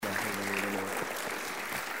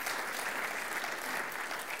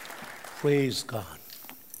Praise God.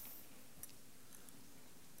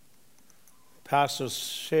 Pastor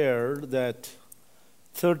shared that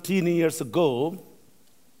 13 years ago,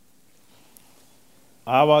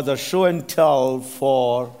 I was a show and tell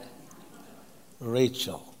for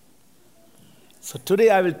Rachel. So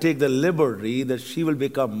today I will take the liberty that she will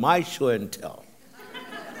become my show and tell.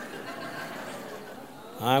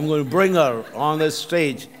 I'm going to bring her on the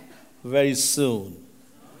stage very soon.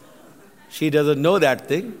 She doesn't know that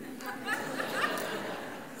thing.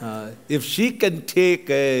 If she can take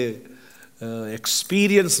an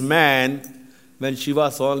experienced man when she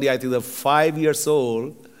was only, I think, 5 years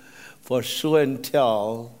old for show and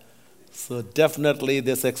tell, so definitely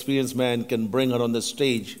this experienced man can bring her on the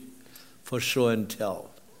stage for show and tell.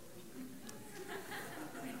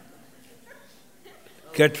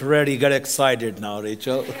 Get ready, get excited now,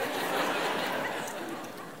 Rachel.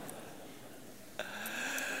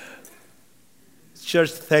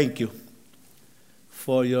 Church, thank you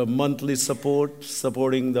for your monthly support,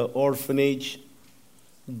 supporting the orphanage.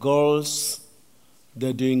 Girls,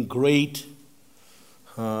 they're doing great.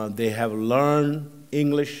 They have learned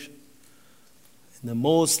English. And the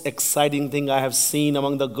most exciting thing I have seen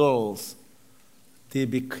among the girls, they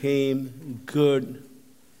became good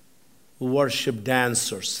worship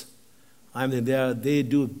dancers. I mean, they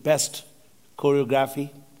do best choreography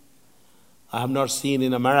I have not seen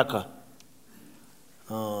in America.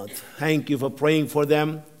 Thank you for praying for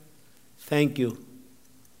them. Thank you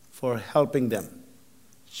for helping them.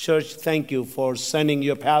 Church, thank you for sending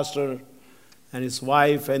your pastor and his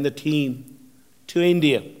wife and the team to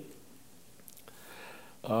India.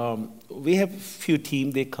 We have a few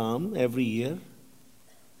teams, they come every year,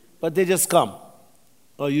 but they just come.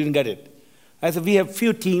 Oh, you didn't get it. I said, we have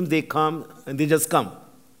few teams, they come and they just come.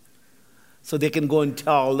 So they can go and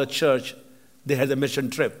tell the church they had a mission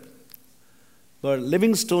trip. But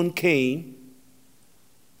Livingstone came,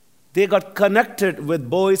 they got connected with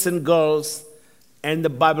boys and girls and the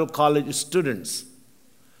Bible college students.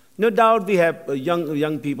 No doubt we have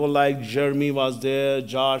young people like Jeremy was there,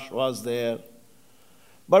 Josh was there.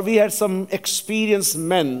 But we had some experienced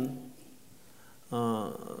men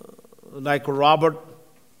like Robert,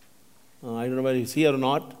 I don't know whether he's here or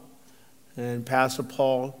not, and Pastor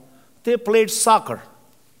Paul. They played soccer.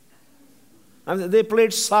 They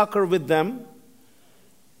played soccer with them.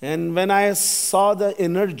 And when I saw the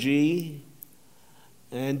energy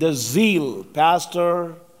and the zeal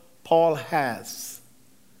Pastor Paul has,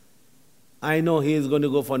 I know he is going to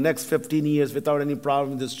go for next 15 years without any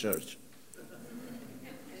problem in this church.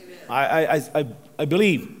 I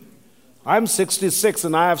believe. I'm 66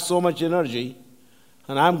 and I have so much energy,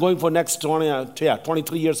 and I'm going for next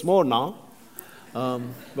 23 years more now.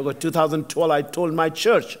 Because 2012 I told my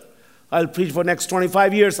church I'll preach for next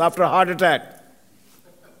 25 years after a heart attack.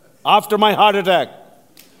 After my heart attack.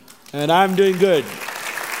 And I'm doing good.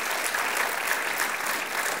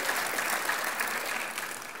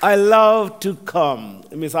 I love to come.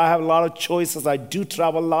 It means I have a lot of choices. I do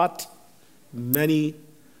travel a lot. Many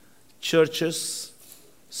churches.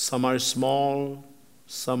 Some are small,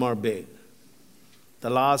 some are big.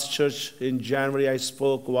 The last church in January I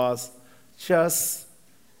spoke was just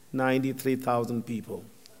 93,000 people.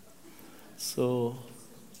 So,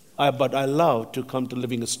 but I love to come to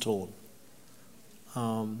Livingstone.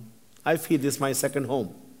 I feel this is my second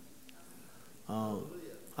home.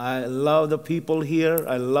 I love the people here.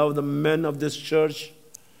 I love the men of this church.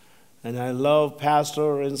 And I love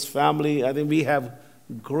Pastor and his family. I think we have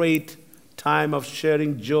great time of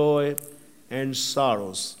sharing joy and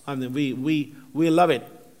sorrows. I mean, we love it.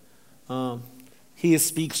 He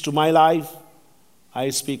speaks to my life.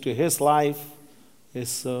 I speak to his life.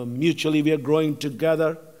 It's mutually we are growing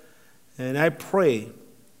together. And I pray,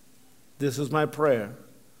 this is my prayer,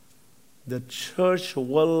 the church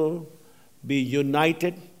will be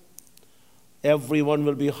united, everyone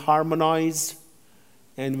will be harmonized,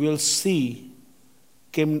 and we'll see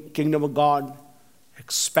kingdom of God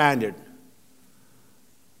expanded.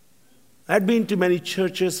 I'd been to many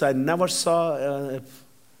churches. I never saw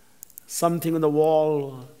something on the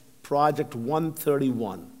wall, Project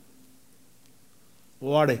 131.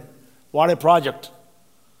 What a project.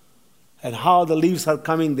 And how the leaves are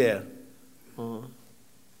coming there.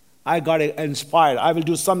 I got inspired. I will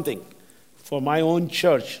do something for my own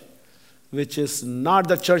church, which is not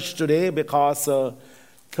the church today because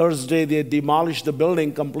Thursday they demolished the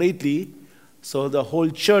building completely. So the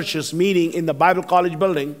whole church is meeting in the Bible College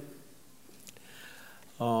building.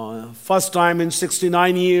 First time in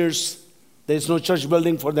 69 years, there is no church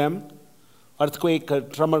building for them. Earthquake,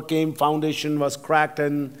 tremor came, foundation was cracked,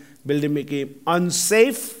 and building became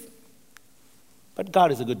unsafe. But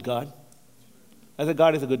God is a good God. I said,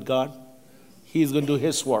 God is a good God. He's going to do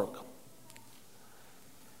His work.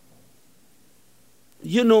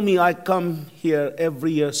 You know me, I come here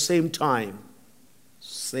every year, same time.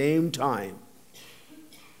 Same time.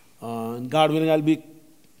 God willing, I'll be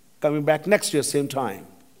coming back next year, same time.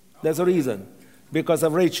 There's a reason. Because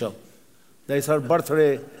of Rachel. There's her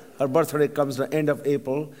birthday. Her birthday comes the end of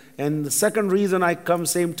April. And the second reason I come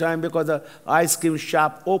same time, because the ice cream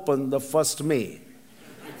shop opened the 1st May.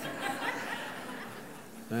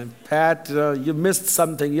 And Pat, you missed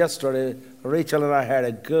something yesterday. Rachel and I had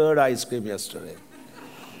a good ice cream yesterday.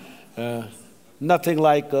 Nothing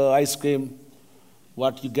like ice cream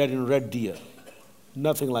what you get in Red Deer.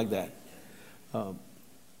 Nothing like that.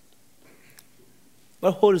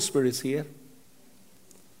 The Holy Spirit is here.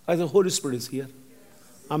 The Holy Spirit is here.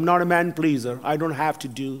 I'm not a man pleaser. I don't have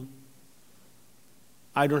to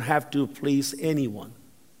please anyone.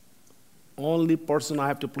 Only person I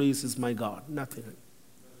have to please is my God. Nothing.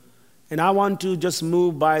 And I want to just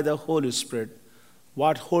move by the Holy Spirit.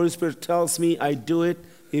 What Holy Spirit tells me, I do it.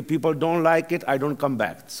 If people don't like it, I don't come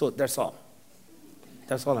back. So that's all.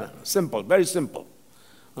 That's all. Simple, very simple.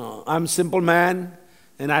 I'm a simple man,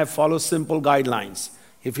 and I follow simple guidelines.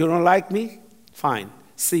 If you don't like me, fine.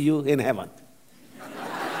 See you in heaven.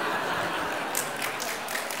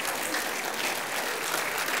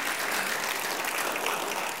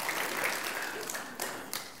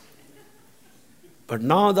 But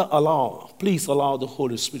now please allow the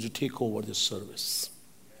Holy Spirit to take over this service.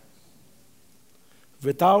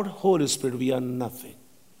 Without Holy Spirit, we are nothing.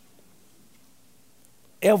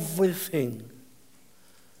 Everything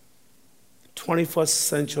 21st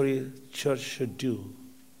century church should do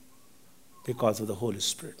because of the Holy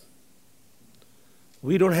Spirit.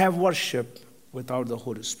 We don't have worship without the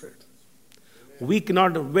Holy Spirit. We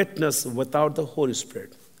cannot witness without the Holy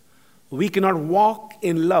Spirit. We cannot walk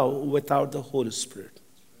in love without the Holy Spirit.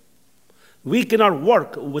 We cannot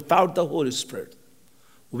work without the Holy Spirit.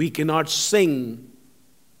 We cannot sing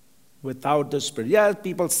without the Spirit. Yeah,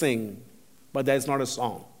 people sing, but that's not a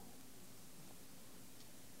song.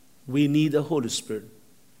 We need the Holy Spirit.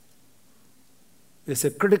 It's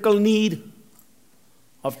a critical need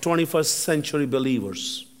of 21st century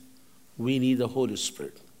believers. We need the Holy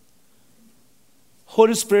Spirit.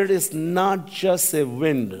 Holy Spirit is not just a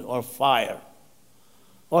wind or fire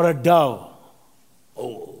or a dove.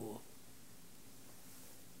 Oh.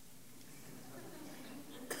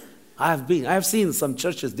 I've seen some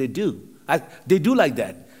churches, they do. They do like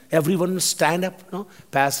that. Everyone will stand up,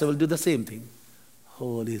 Pastor will do the same thing.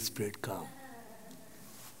 Holy Spirit, come.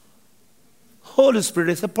 Holy Spirit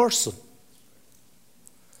is a person.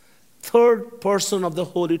 Third person of the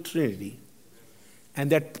Holy Trinity. And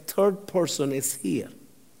that third person is here.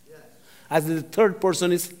 As the third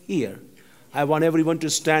person is here, I want everyone to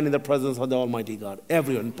stand in the presence of the Almighty God.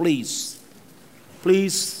 Everyone, please.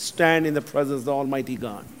 Please stand in the presence of the Almighty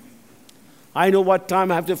God. I know what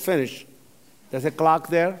time I have to finish. There's a clock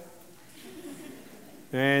there.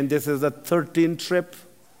 And this is the 13th trip.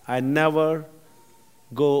 I never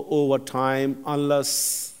go over time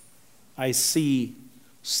unless I see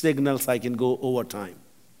signals I can go over time.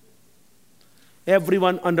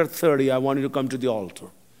 Everyone under 30, I want you to come to the altar.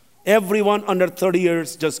 Everyone under 30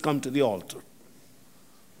 years, just come to the altar.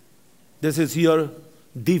 This is your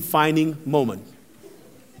defining moment.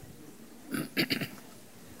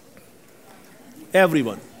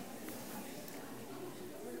 Everyone.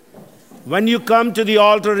 When you come to the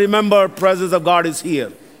altar, remember, presence of God is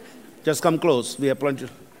here. Just come close. We have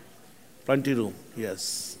plenty room.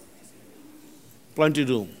 Yes. Plenty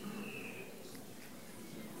room.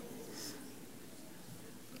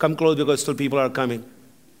 Come close because still people are coming.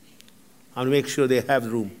 I'll make sure they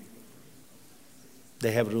have room.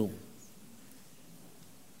 They have room.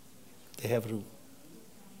 They have room.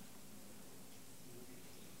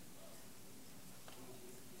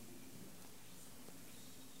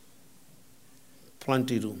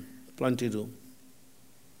 Plenty room. Plenty room.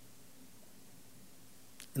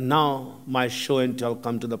 Now my show and tell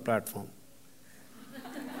come to the platform.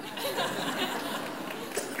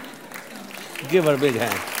 Give her a big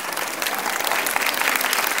hand.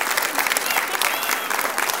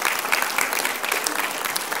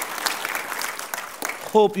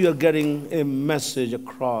 Hope you are getting a message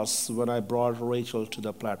across when I brought Rachel to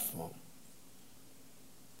the platform.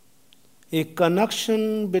 A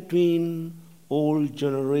connection between old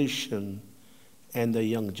generation and the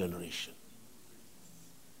young generation.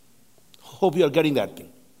 Hope you are getting that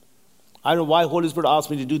thing. I don't know why Holy Spirit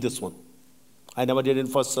asked me to do this one. I never did in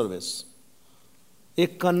first service. A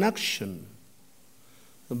connection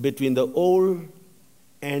between the old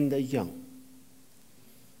and the young.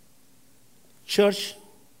 Church,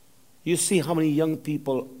 you see how many young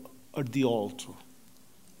people at the altar.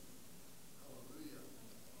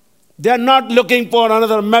 They're not looking for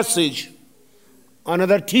another message,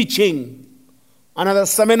 another teaching, another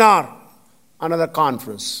seminar, another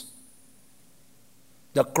conference.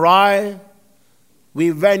 The cry,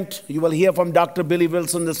 we went, you will hear from Dr. Billy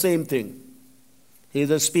Wilson the same thing. He's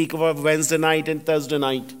a speaker of Wednesday night and Thursday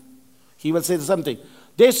night. He will say something.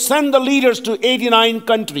 They send the leaders to 89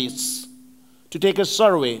 countries to take a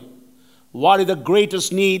survey. What is the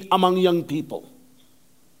greatest need among young people?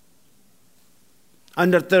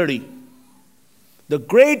 Under 30. The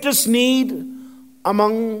greatest need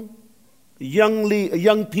among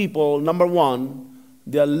young people, number one,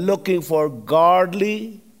 they are looking for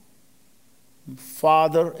godly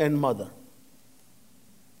father and mother.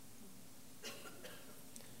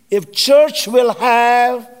 If church will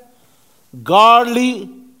have godly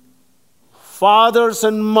fathers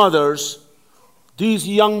and mothers, these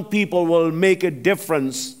young people will make a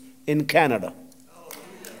difference in Canada.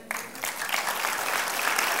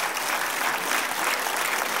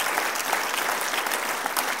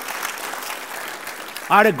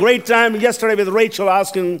 I had a great time yesterday with Rachel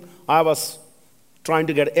I was trying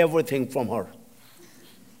to get everything from her.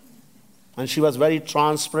 And she was very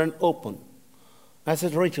transparent, open. I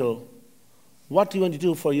said, Rachel, what do you want to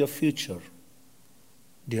do for your future?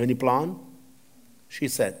 Do you have any plan? She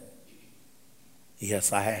said,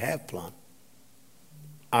 yes, I have a plan.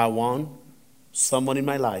 I want someone in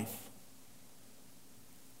my life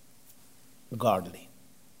godly.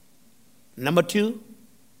 Number two,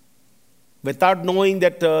 without knowing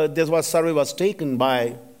that this survey was taken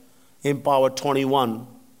by Empower 21,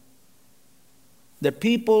 the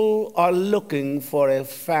people are looking for a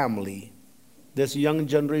family. This young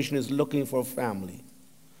generation is looking for a family.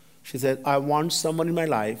 She said, I want someone in my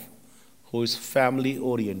life who is family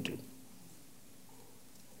oriented.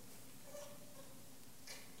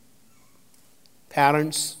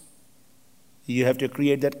 Parents, you have to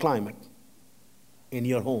create that climate in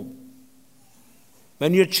your home.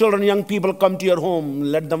 When your children, young people come to your home,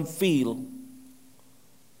 let them feel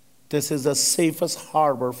this is the safest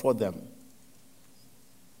harbor for them.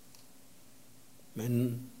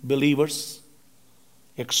 When believers,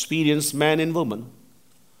 experienced men and women,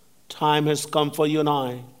 time has come for you and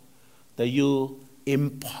I that you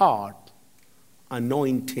impart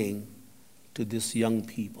anointing to these young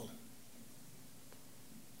people.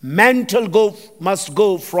 Mantle must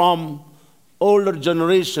go from older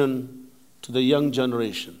generation to the young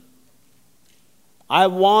generation. I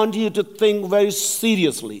want you to think very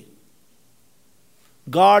seriously.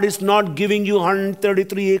 God is not giving you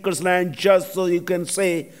 133 acres land just so you can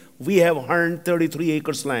say, we have 133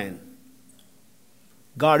 acres land.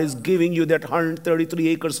 God is giving you that 133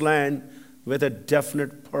 acres land with a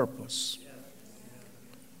definite purpose.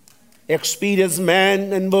 Experienced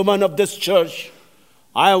men and women of this church,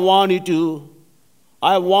 this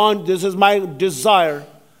is my desire,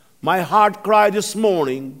 my heart cry this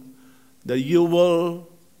morning, that you will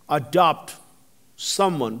adopt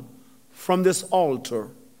someone from this altar.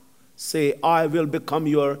 Say, I will become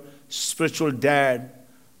your spiritual dad.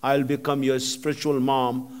 I'll become your spiritual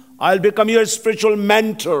mom. I'll become your spiritual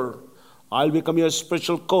mentor. I'll become your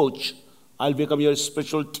spiritual coach. I'll become your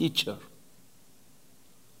spiritual teacher.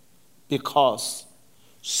 Because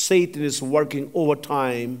Satan is working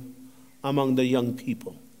overtime among the young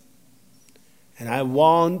people. And I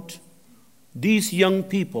want these young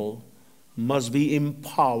people must be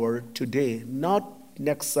empowered today, not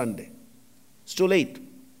next Sunday. It's too late.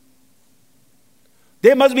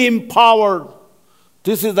 They must be empowered.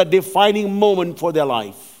 This is the defining moment for their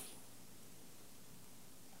life.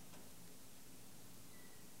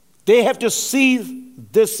 They have to seize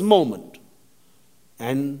this moment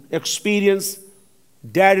and experience.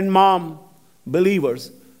 Dad and mom,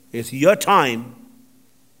 believers, it's your time.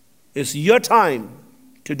 It's your time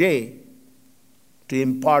today to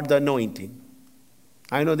impart the anointing.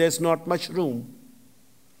 I know there's not much room,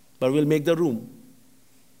 but we'll make the room.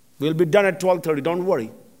 We'll be done at 12:30. Don't worry.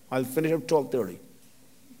 I'll finish at 12:30.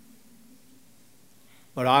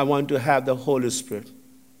 But I want to have the Holy Spirit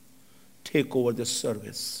take over this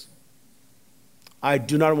service. I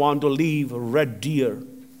do not want to leave Red Deer.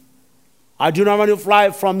 I do not want to fly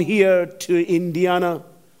from here to Indiana,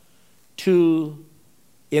 to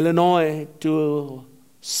Illinois, to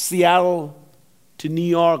Seattle, to New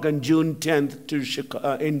York on June 10th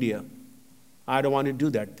to India. I don't want to do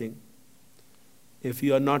that thing. If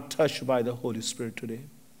you are not touched by the Holy Spirit today,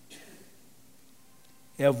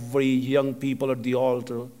 every young people at the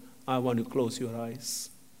altar, I want to close your eyes.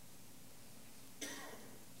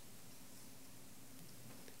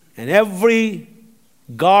 And every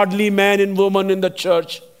godly man and woman in the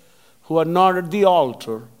church who are not at the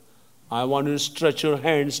altar, I want you to stretch your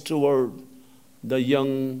hands toward the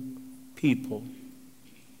young people.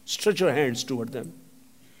 Stretch your hands toward them.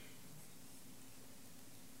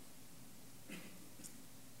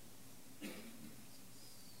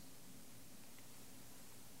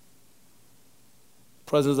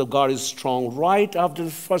 Presence of God is strong. Right after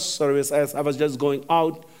the first service, as I was just going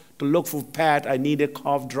out to look for Pat, I need a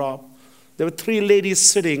cough drop. There were 3 ladies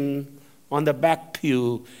sitting on the back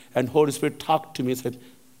pew, and Holy Spirit talked to me and said,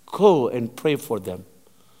 go and pray for them.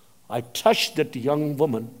 I touched that young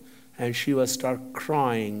woman, and she was start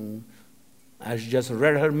crying. I just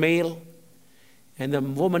read her mail, and the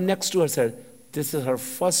woman next to her said, this is her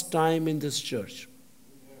first time in this church.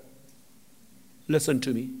 Listen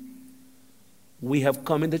to me. We have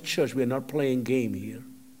come in the church. We are not playing game here.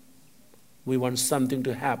 We want something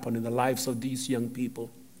to happen in the lives of these young people.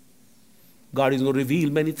 God is going to reveal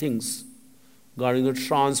many things. God is going to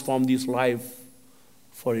transform this life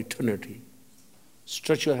for eternity.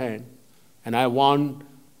 Stretch your hand. And I want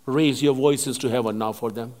raise your voices to heaven now for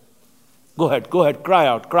them. Go ahead, cry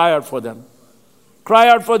out for them. Cry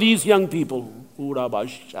out for these young people.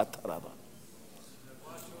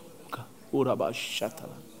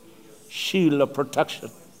 Shield of protection.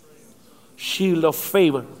 Shield of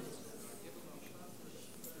favor.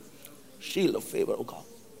 Shield of favor, oh God.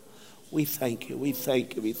 We thank you, we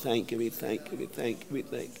thank you, we thank you, we thank you, we thank you, we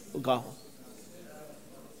thank you, oh God.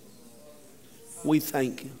 We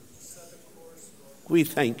thank you. We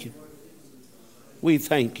thank you. We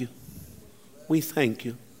thank you. We thank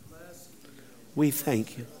you. We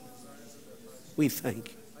thank you. We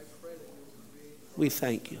thank you. We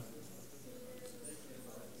thank you.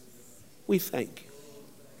 We thank you.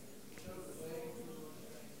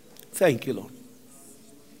 Thank you, Lord.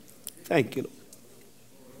 Thank you, Lord.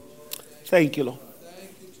 Thank you, Lord.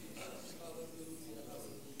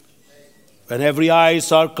 When every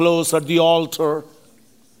eyes are closed at the altar,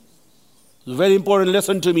 it's very important.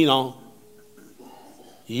 Listen to me now.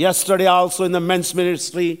 Yesterday also in the men's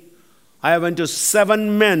ministry, I went to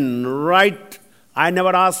 7 men, right? I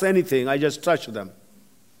never asked anything. I just touched them.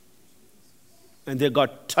 And they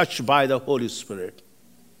got touched by the Holy Spirit.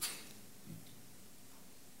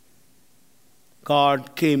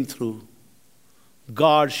 God came through.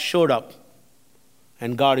 God showed up.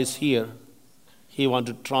 And God is here. He wants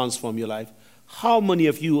to transform your life. How many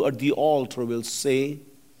of you at the altar will say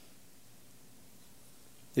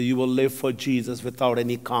that you will live for Jesus without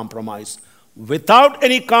any compromise? Without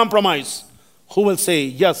any compromise. Who will say,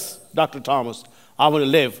 yes, Dr. Thomas, I want to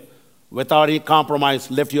live without any compromise?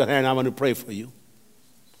 Lift your hand. I want to pray for you.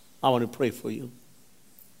 I want to pray for you.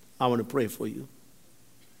 I want to pray for you.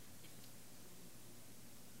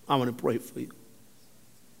 I want to pray for you.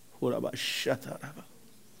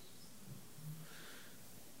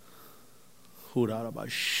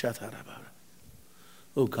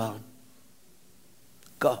 Oh God.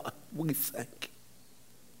 God, we thank you.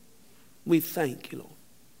 We thank you, Lord.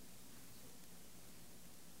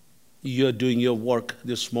 You're doing your work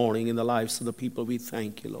this morning in the lives of the people. We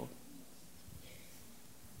thank you, Lord.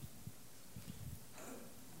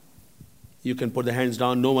 You can put the hands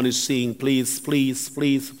down. No one is seeing. Please, please,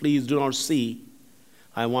 please, please do not see.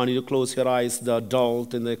 I want you to close your eyes. The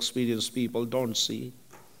adult and the experienced people don't see.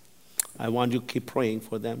 I want you to keep praying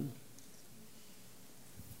for them.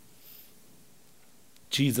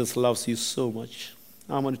 Jesus loves you so much.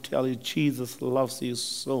 I'm going to tell you, Jesus loves you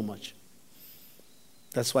so much.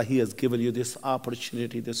 That's why he has given you this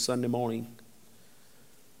opportunity this Sunday morning.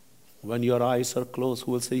 When your eyes are closed,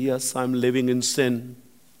 who will say, yes, I'm living in sin.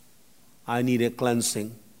 I need a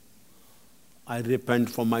cleansing. I repent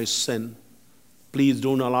for my sin. Please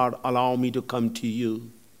don't allow me to come to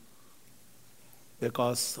you.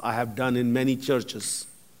 Because I have done in many churches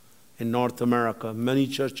in North America, many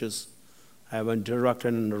churches, I went direct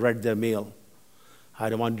and read their mail. I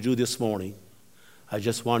don't want to do this morning. I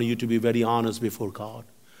just want you to be very honest before God.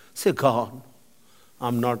 Say, God,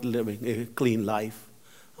 I'm not living a clean life.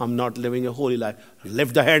 I'm not living a holy life.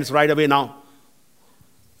 Lift the hands right away now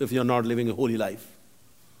if you're not living a holy life.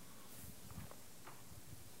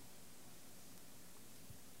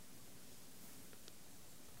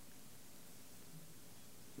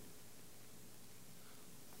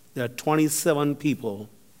 There are 27 people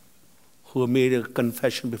who made a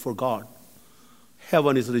confession before God.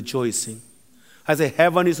 Heaven is rejoicing. I say,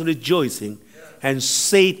 heaven is rejoicing, and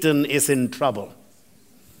Satan is in trouble.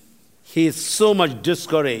 He is so much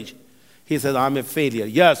discouraged. He says, I'm a failure.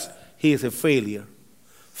 Yes, he is a failure.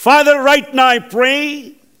 Father, right now I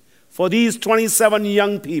pray for these 27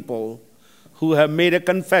 young people who have made a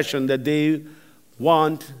confession that they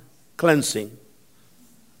want cleansing.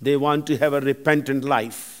 They want to have a repentant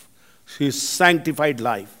life, a sanctified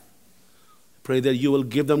life. Pray that you will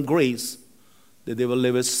give them grace that they will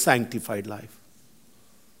live a sanctified life.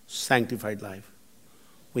 Sanctified life.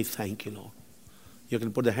 We thank you, Lord. You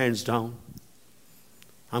can put the hands down.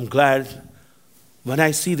 I'm glad when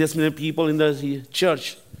I see this many people in the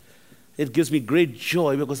church, it gives me great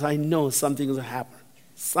joy because I know something is going to happen.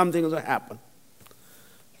 Something is going to happen.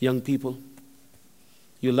 Young people,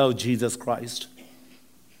 you love Jesus Christ.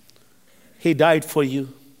 He died for you.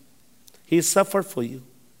 He suffered for you.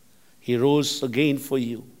 He rose again for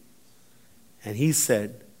you. And he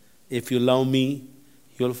said, if you love me,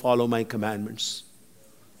 you'll follow my commandments.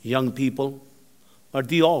 Young people, at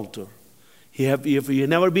the altar, if you've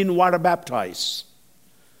never been water baptized,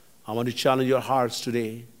 I want to challenge your hearts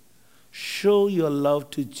today. Show your love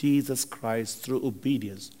to Jesus Christ through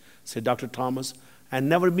obedience. Say, Dr. Thomas, I've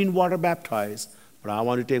never been water baptized, but I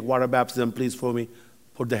want to take water baptism. Please for me,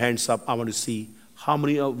 put the hands up. I want to see how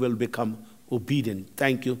many will become obedient.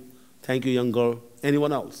 Thank you. Thank you, young girl.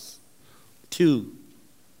 Anyone else? 2.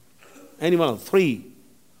 Anyone else? 3.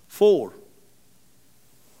 4.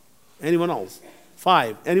 Anyone else?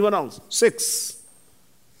 5. Anyone else? 6.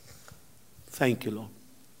 Thank you, Lord.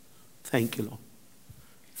 Thank you, Lord.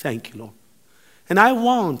 Thank you, Lord. And I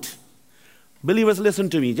want, believers, listen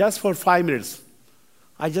to me just for 5 minutes.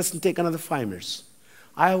 I just take another 5 minutes.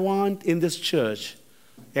 I want in this church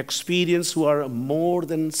experience who are more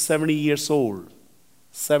than 70 years old,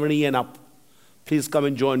 70 and up. Please come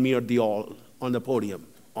and join me at the all on the podium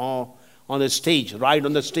or on the stage, right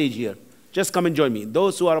on the stage here. Just come and join me.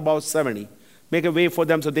 Those who are about 70, make a way for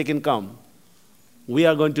them so they can come. We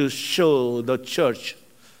are going to show the church,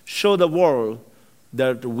 show the world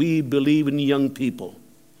that we believe in young people.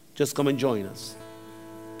 Just come and join us.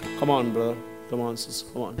 Come on, brother. Come on, sister.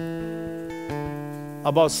 Come on.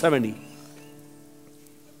 About 70.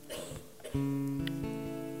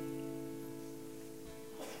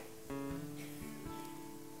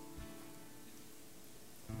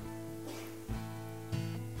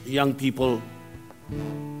 Young people,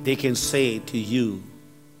 they can say to you,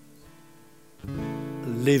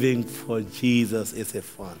 living for Jesus is a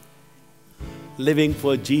fun. Living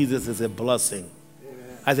for Jesus is a blessing.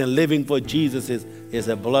 I said, living for Jesus is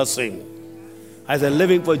a blessing. I said,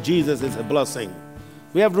 living for Jesus is a blessing.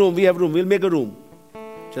 We have room. We'll make a room.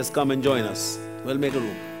 Just come and join us. We'll make a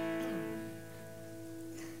room.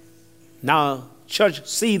 Now, church,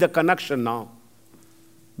 see the connection now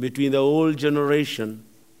between the old generation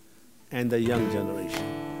and the young generation.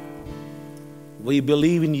 We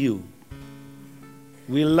believe in you.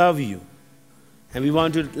 We love you. And we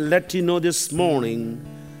want to let you know this morning,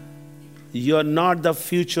 you are not the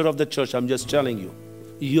future of the church. I'm just telling you.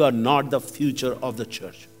 You are not the future of the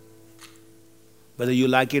church. Whether you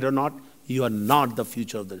like it or not, you are not the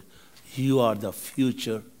future of the church. You are the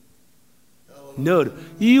future. No,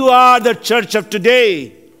 you are the church of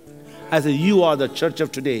today. I said, you are the church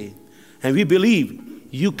of today. And we believe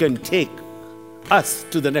you can take us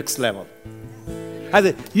to the next level. I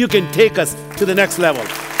said, you can take us to the next level.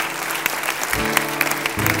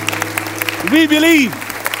 We believe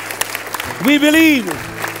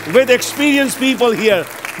with experienced people here,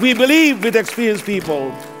 we believe with experienced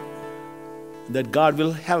people that God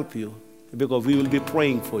will help you because we will be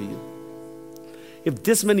praying for you. If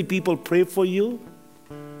this many people pray for you,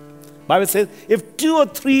 Bible says, if 2 or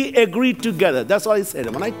 3 agree together, that's what I said,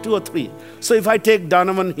 when I 2 or 3. So if I take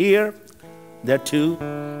Donovan here, there are 2,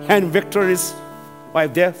 and Victor is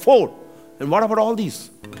 5, there 4. And what about all these?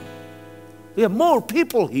 We have more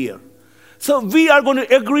people here. So we are going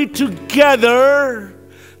to agree together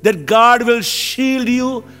that God will shield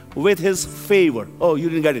you with His favor. Oh, you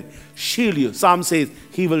didn't get it. Shield you. Psalm says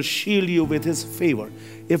He will shield you with His favor.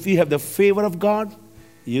 If you have the favor of God,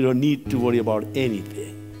 you don't need to worry about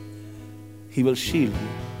anything. He will shield you.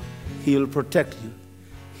 He will protect you.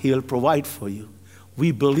 He will provide for you.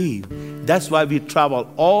 We believe. That's why we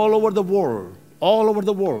travel all over the world. All over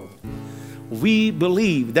the world. We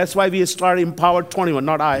believe. That's why we started Empower 21,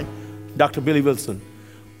 not I, Dr. Billy Wilson,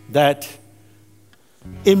 that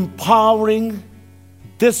empowering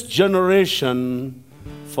this generation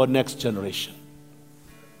for next generation.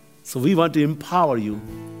 So we want to empower you.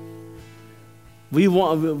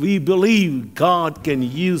 We believe God can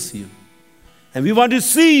use you. And we want to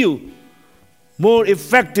see you more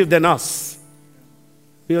effective than us.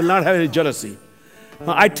 We will not have any jealousy.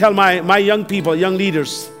 I tell my young people, young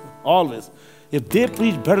leaders, always, if they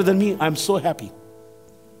preach better than me, I'm so happy.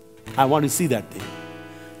 I want to see that thing.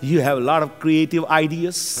 You have a lot of creative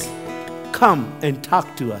ideas. Come and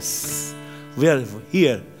talk to us. We are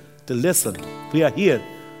here to listen. We are here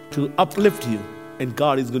to uplift you. And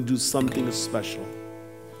God is going to do something special.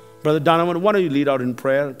 Brother Donovan, why don't you lead out in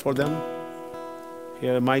prayer for them?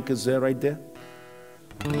 Here, Mike is there, right there.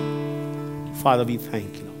 Father, we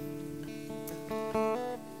thank you, Lord.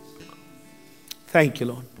 Thank you,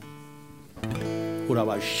 Lord.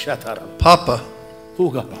 Papa,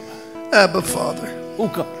 Abba, Father.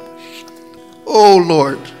 Oh,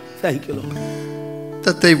 Lord. Thank you, Lord.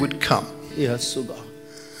 That they would come. Yes, God.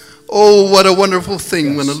 Oh, what a wonderful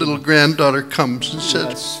thing when a little granddaughter comes and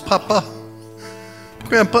says, Papa,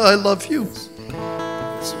 Grandpa, I love you.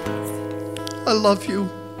 I love you.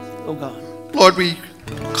 Oh, God. Lord, we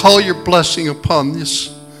call your blessing upon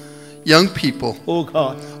this young people. Oh,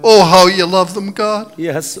 God. Oh, how you love them, God.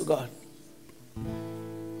 Yes, oh, God.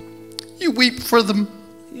 You weep for them.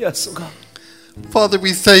 Yes, oh, God. Father,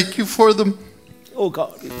 we thank you for them. Oh,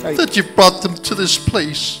 God, we thank you. That you've brought them to this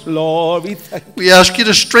place. Lord, we thank you. We ask you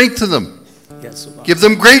to strengthen them. Yes, oh, God. Give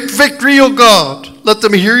them great victory, oh God. Let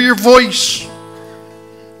them hear your voice.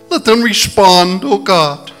 Let them respond, oh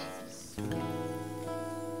God.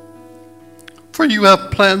 For you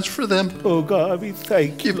have plans for them. Oh, God, we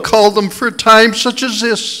thank you. You've called them for a time such as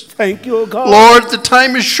this. Thank you, oh, God. Lord, the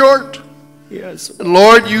time is short. Yes. And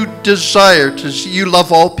Lord, you desire to see, you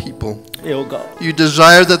love all people. Oh, God. You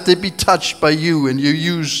desire that they be touched by you, and you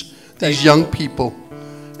use these young people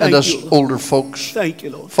and us older folks. Thank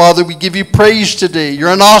you, Lord. Father, we give you praise today.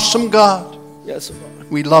 You're an awesome God. Yes,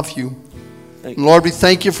 Lord. We love you. Thank you. Lord, we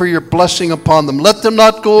thank you for your blessing upon them. Let them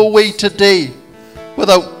not go away today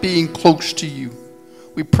without being close to you.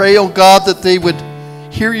 We pray, oh God, that they would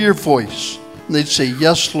hear your voice and they'd say,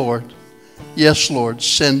 yes, Lord. Yes, Lord,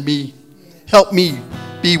 send me. Help me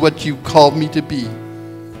be what you called me to be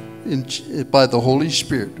by the Holy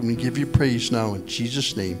Spirit. And we give you praise now in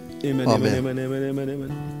Jesus' name. Amen, amen. Amen, amen, amen,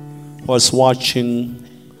 amen. I was watching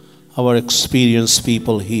our experienced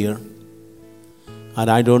people here. And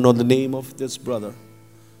I don't know the name of this brother.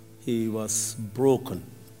 He was broken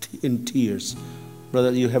in tears.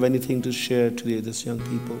 Brother, you have anything to share today with these young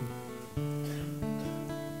people?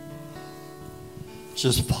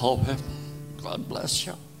 Just pulpit. God bless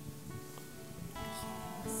you.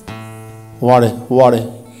 What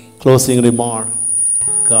a closing remark.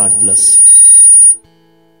 God bless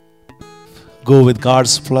you. Go with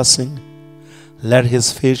God's blessing. Let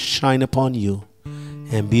his face shine upon you.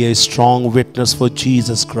 And be a strong witness for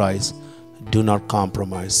Jesus Christ. Do not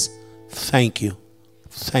compromise. Thank you.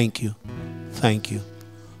 Thank you. Thank you.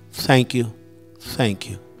 Thank you. Thank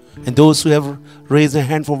you. And those who have raised their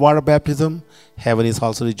hand for water baptism, heaven is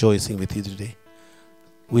also rejoicing with you today.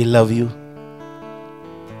 We love you.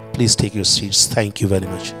 Please take your seats. Thank you very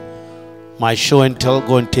much. My show and tell,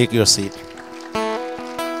 go and take your seat.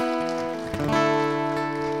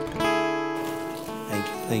 Thank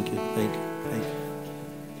you. Thank you. Thank you. Thank you.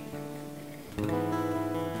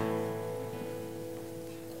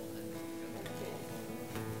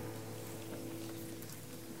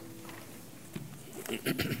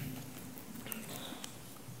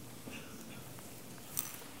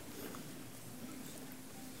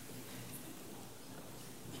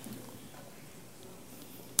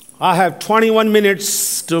 I have 21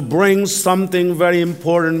 minutes to bring something very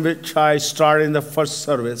important which I started in the first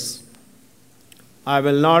service. I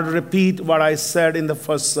will not repeat what I said in the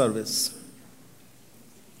first service.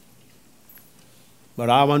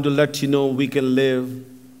 But I want to let you know we can live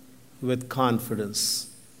with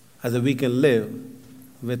confidence. As we can live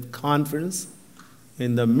with confidence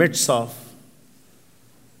in the midst of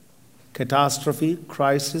catastrophe,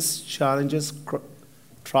 crisis, challenges,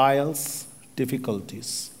 trials,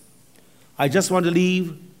 difficulties. I just want to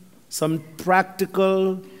leave some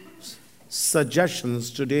practical suggestions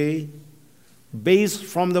today based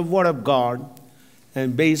from the Word of God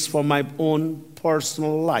and based from my own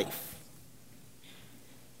personal life.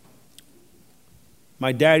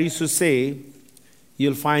 My dad used to say,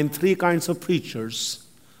 you'll find three kinds of preachers.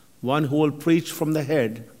 One who will preach from the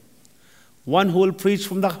head, one who will preach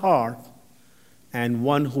from the heart, and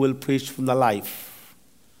one who will preach from the life.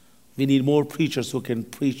 We need more preachers who can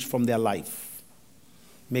preach from their life.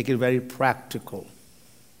 Make it very practical.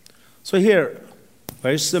 So here,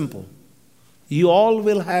 very simple. You all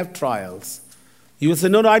will have trials. You will say,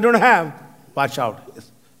 no, I don't have. Watch out.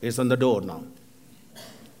 It's on the door now.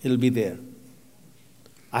 It'll be there.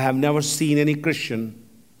 I have never seen any Christian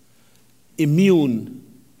immune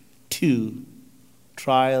to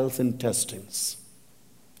trials and testings.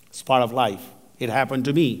 It's part of life. It happened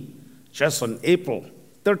to me just on April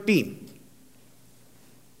 13th.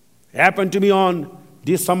 It happened to me on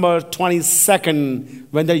December 22nd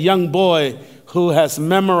when the young boy who has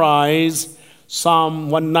memorized Psalm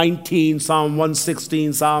 119, Psalm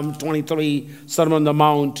 116, Psalm 23, Sermon on the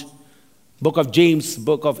Mount, book of James,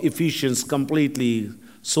 book of Ephesians, completely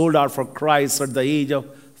sold out for Christ at the age of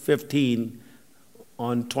 15.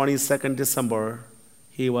 On 22nd December,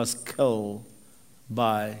 he was killed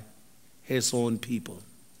by his own people.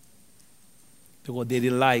 Because they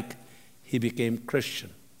didn't like, he became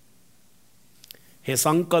Christian. His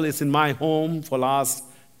uncle is in my home for last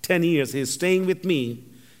 10 years. He's staying with me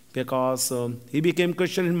because he became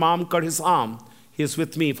Christian. His mom cut his arm. He's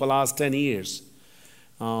with me for last 10 years.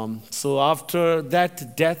 So after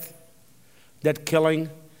that death, that killing,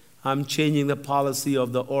 I'm changing the policy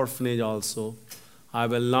of the orphanage also. I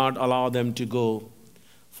will not allow them to go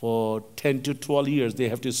for 10 to 12 years. They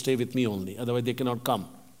have to stay with me only. Otherwise, they cannot come.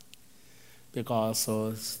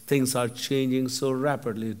 Because things are changing so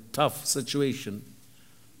rapidly. Tough situation.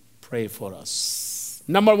 Pray for us.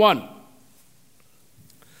 Number 1.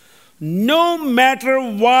 No matter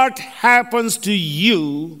what happens to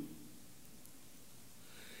you,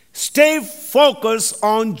 stay focused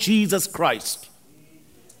on Jesus Christ.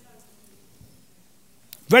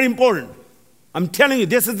 Very important. I'm telling you,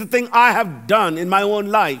 this is the thing I have done in my own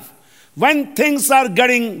life. When things are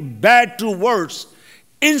getting bad to worse,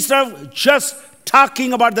 instead of just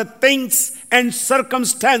talking about the things and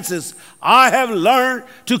circumstances, I have learned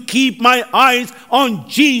to keep my eyes on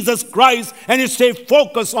Jesus Christ and stay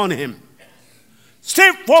focused on Him.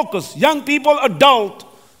 Stay focused. Young people, adult,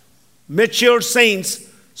 mature saints,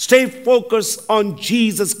 stay focused on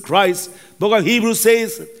Jesus Christ. Book of Hebrews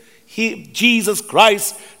says, Jesus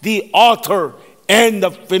Christ, the author and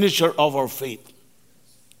the finisher of our faith.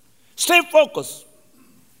 Stay focused.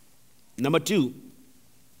 Number 2,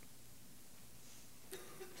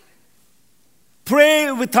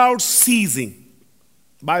 pray without ceasing.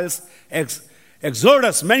 Bible exhort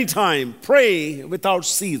us many times, pray without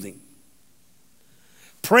ceasing.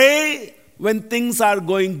 Pray when things are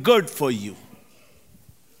going good for you.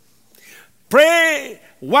 Pray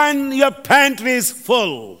when your pantry is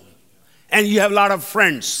full and you have a lot of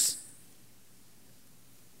friends.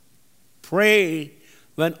 Pray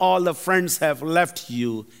when all the friends have left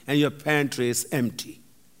you and your pantry is empty.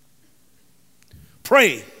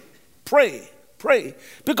 Pray, pray, pray.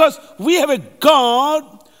 Because we have a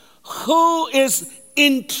God who is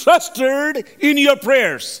interested in your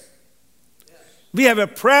prayers. We have a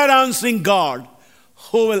prayer answering God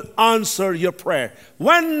who will answer your prayer.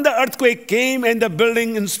 When the earthquake came and the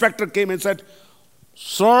building inspector came and said,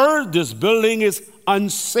 "Sir, this building is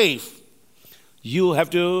unsafe. You have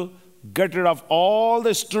to get rid of all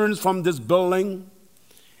the students from this building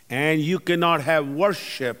and you cannot have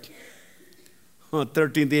worship on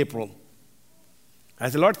 13th April. I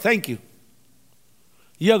said, "Lord, thank you.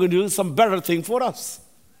 You're going to do some better thing for us."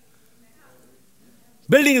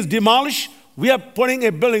 Building is demolished. We are putting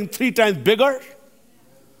a building 3 times bigger,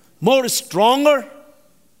 more stronger,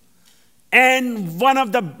 and one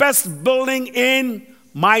of the best building in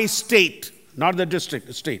my state, not the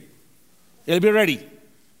district, state. It'll be ready.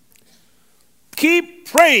 Keep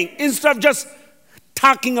praying instead of just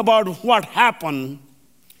talking about what happened.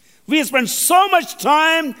 We spend so much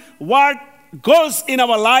time what goes in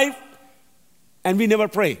our life and we never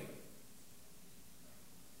pray.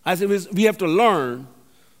 I said we have to learn.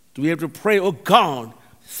 We have to pray, "Oh God,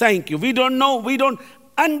 thank you." We don't know, we don't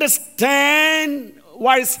understand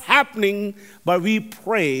what is happening, but we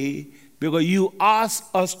pray because you ask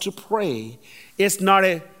us to pray. It's not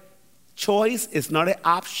a choice, it's not an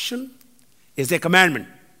option, it's a commandment.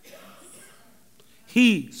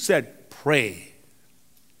 He said, pray.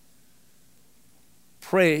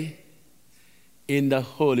 Pray in the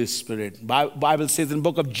Holy Spirit. Bible says in the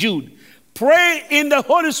book of Jude, pray in the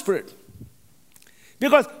Holy Spirit.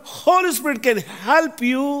 Because Holy Spirit can help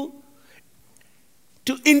you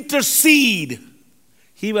to intercede.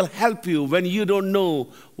 He will help you when you don't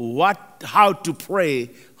know how to pray.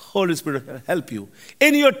 Holy Spirit will help you.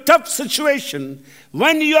 In your tough situation,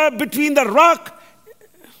 when you are between the rock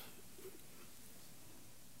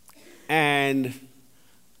and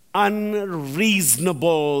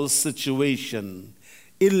unreasonable situation,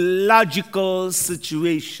 illogical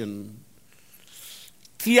situation,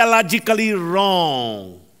 theologically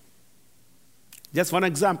wrong. Just one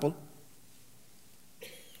example.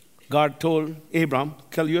 God told Abraham,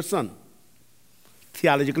 "Kill your son."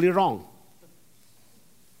 Theologically wrong.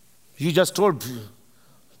 You just told,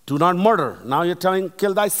 "Do not murder." Now you're telling,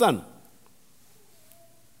 "Kill thy son."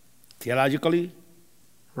 Theologically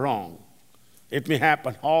wrong. It may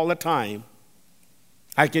happen all the time.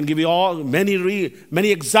 I can give you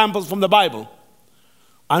many examples from the Bible.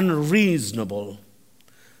 Unreasonable.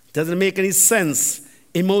 Doesn't make any sense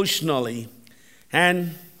emotionally.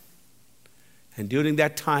 And during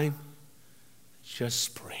that time,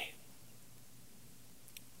 just pray.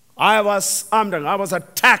 I was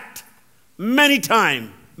attacked many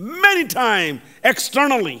times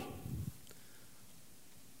externally.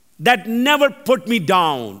 That never put me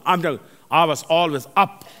down. I was always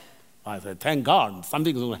up. I said, thank God,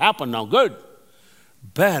 something is going to happen now, good.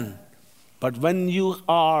 But when you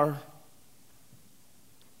are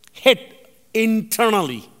hit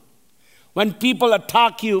internally, when people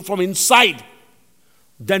attack you from inside,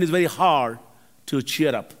 then it's very hard to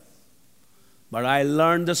cheer up. But I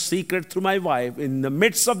learned the secret through my wife. In the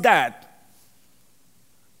midst of that,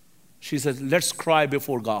 she said, let's cry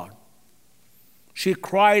before God. She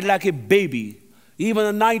cried like a baby. Even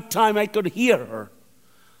at night time, I could hear her.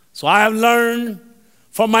 So I have learned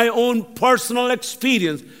from my own personal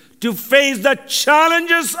experience to face the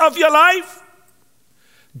challenges of your life,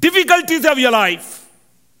 difficulties of your life,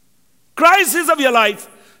 crisis of your life.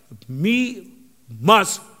 We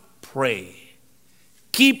must pray.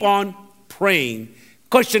 Keep on praying.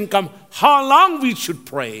 Question comes, how long we should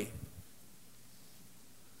pray?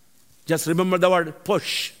 Just remember the word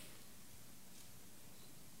push.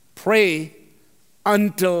 Pray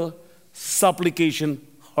until supplication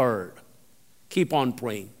heard. Keep on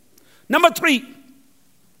praying. Number 3,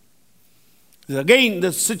 again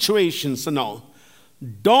the situations now.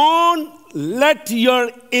 Don't let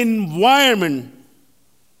your environment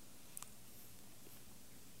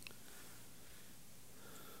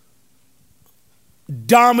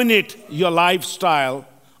dominate your lifestyle,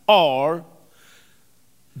 or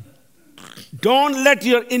don't let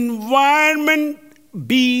your environment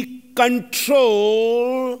be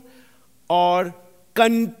controlled or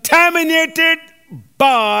contaminated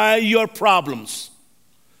by your problems.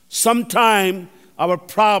 Sometimes our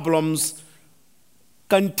problems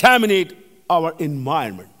contaminate our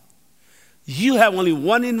environment. You have only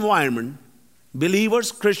one environment,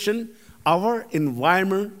 believers, Christian. Our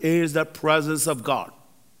environment is the presence of God,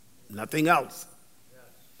 nothing else.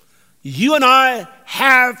 You and I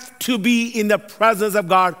have to be in the presence of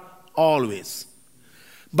God always.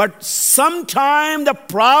 But sometimes the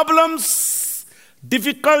problems,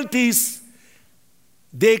 difficulties,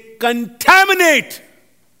 they contaminate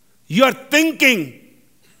your thinking,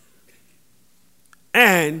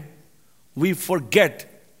 and we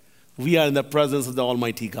forget we are in the presence of the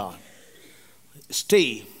Almighty God.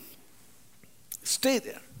 Stay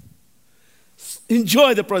there.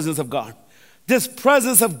 Enjoy the presence of God. This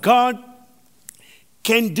presence of God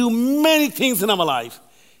can do many things in our life.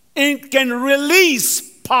 It can release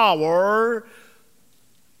power,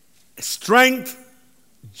 strength,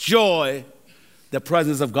 joy. The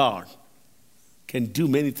presence of God can do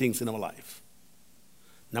many things in our life.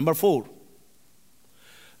 Number 4,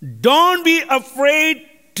 don't be afraid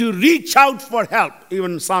to reach out for help.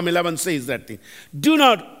 Even Psalm 11 says that thing. Do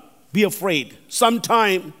not be afraid.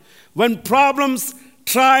 Sometimes when problems,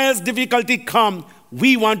 trials, difficulty come,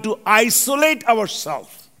 we want to isolate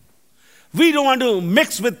ourselves. We don't want to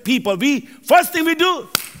mix with people. First thing we do,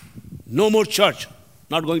 no more church.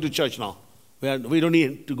 Not going to church now. We don't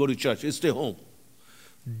need to go to church. Stay home.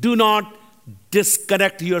 Do not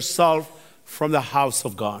disconnect yourself from the house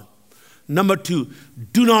of God. Number 2,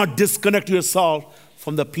 do not disconnect yourself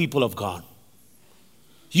from the people of God.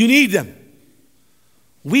 You need them.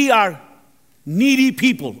 We are needy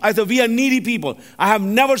people. I said we are needy people. I have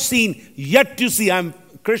never seen, yet to see, I'm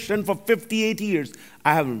Christian for 58 years.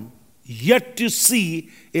 I have yet to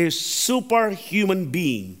see a superhuman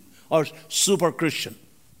being or super Christian.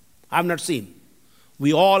 I have not seen.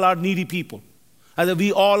 We all are needy people. I said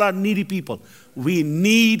we all are needy people. We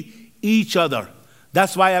need each other.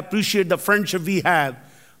 That's why I appreciate the friendship we have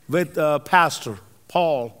with Pastor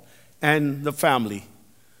Paul and the family.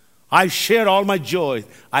 I share all my joy.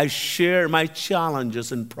 I share my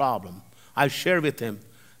challenges and problems. I share with him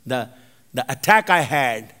the attack I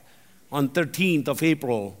had on 13th of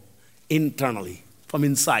April internally, from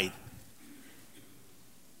inside.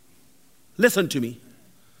 Listen to me.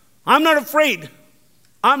 I'm not afraid.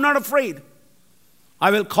 I'm not afraid.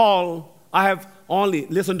 I will call.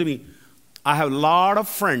 Listen to me. I have a lot of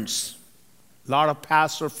friends, a lot of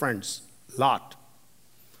pastor friends, lot.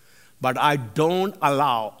 But I will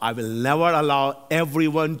never allow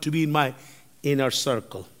everyone to be in my inner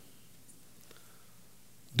circle.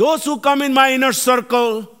 Those who come in my inner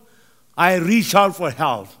circle, I reach out for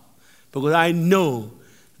help because I know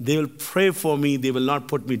they will pray for me, they will not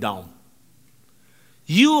put me down.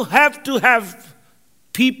 You have to have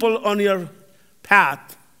people on your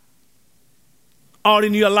path or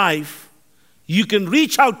in your life. You can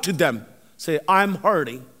reach out to them, say, I'm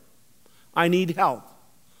hurting, I need help.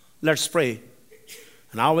 Let's pray.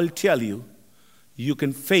 And I will tell you, you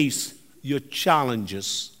can face your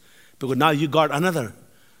challenges because now you got another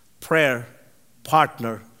prayer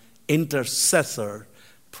partner, intercessor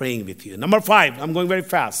praying with you. Number 5, I'm going very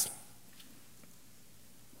fast.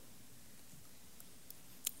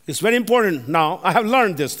 It's very important now. I have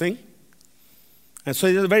learned this thing. And so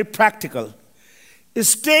it is very practical.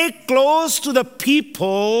 Stay close to the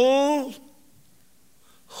people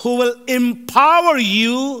who will empower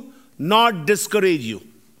you, not discourage you.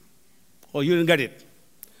 Oh, you didn't get it.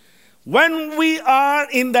 When we are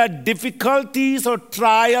in the difficulties or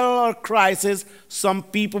trial or crisis, some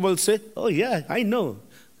people will say, oh yeah, I know.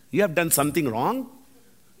 You have done something wrong.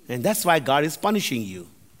 And that's why God is punishing you.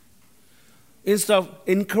 Instead of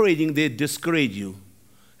encouraging, they discourage you.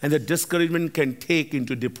 And the discouragement can take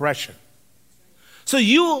into depression. So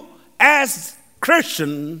you, as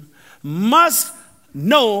Christian, must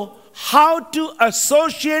know how to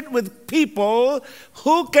associate with people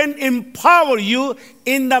who can empower you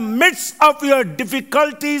in the midst of your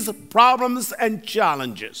difficulties, problems, and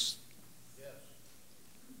challenges.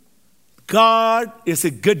 God is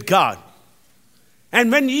a good God. And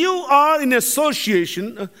when you are in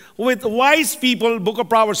association with wise people, Book of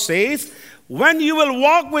Proverbs says, when you will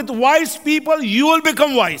walk with wise people, you will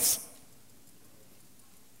become wise.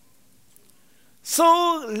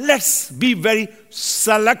 So let's be very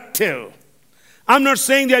selective. I'm not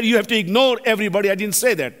saying that you have to ignore everybody. I didn't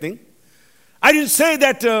say that thing. I didn't say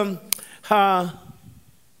that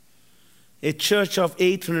a church of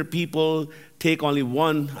 800 people take only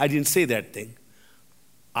one. I didn't say that thing.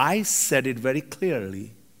 I said it very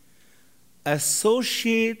clearly.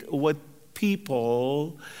 Associate with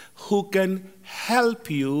people who can help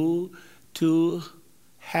you to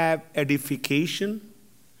have edification,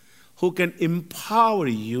 who can empower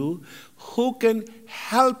you, who can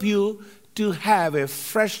help you to have a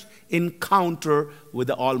fresh encounter with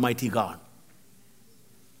the Almighty God.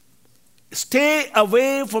 Stay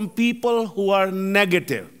away from people who are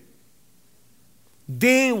negative.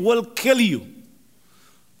 They will kill you.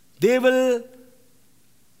 They will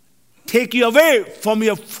take you away from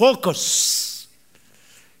your focus.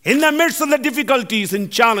 In the midst of the difficulties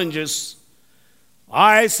and challenges,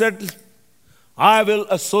 I said, I will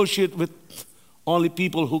associate with only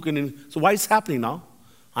people who can. So why is happening now?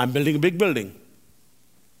 I'm building a big building.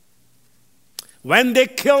 When they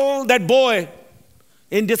killed that boy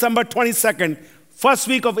in December 22nd, first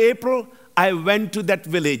week of April, I went to that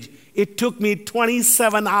village. It took me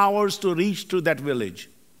 27 hours to reach to that village.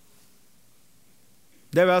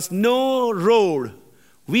 There was no road.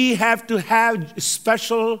 We have to have a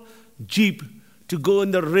special jeep to go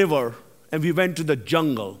in the river, and we went to the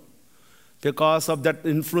jungle. Because of that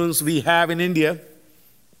influence we have in India,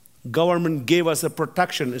 government gave us a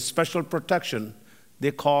protection, a special protection.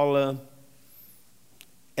 They call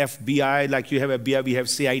FBI, like you have FBI, we have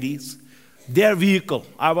CIDs. Their vehicle,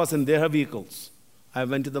 I was in their vehicles. I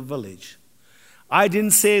went to the village. I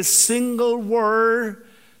didn't say a single word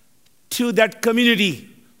to that community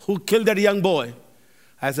who killed that young boy.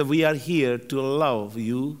 I said, we are here to love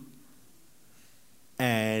you.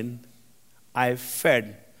 And I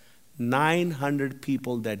fed 900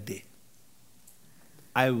 people that day.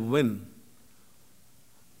 I win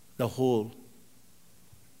the whole.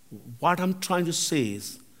 What I'm trying to say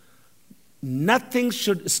is, nothing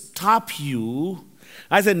should stop you.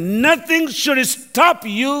 I said, nothing should stop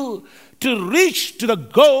you to reach to the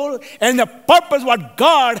goal and the purpose what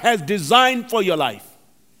God has designed for your life.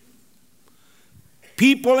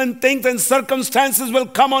 People and things and circumstances will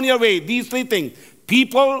come on your way. These 3 things.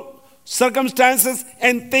 People, circumstances,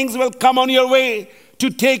 and things will come on your way to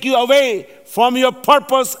take you away from your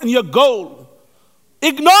purpose and your goal.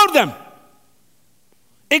 Ignore them.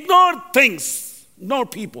 Ignore things. Ignore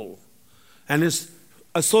people. And it's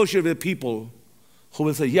associated with people who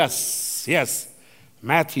will say, yes, yes,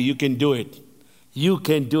 Matthew, you can do it. You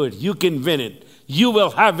can do it. You can win it. You will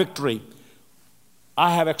have victory.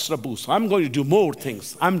 I have extra boost. I'm going to do more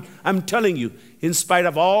things. I'm telling you, in spite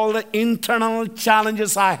of all the internal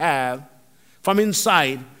challenges I have from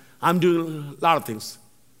inside, I'm doing a lot of things.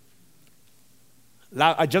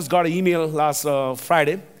 I just got an email last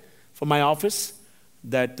Friday from my office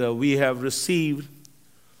that we have received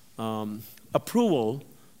approval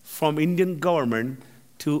from Indian government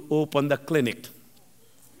to open the clinic.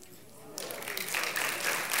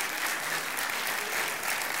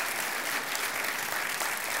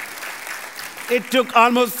 It took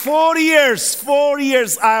almost 4 years. 4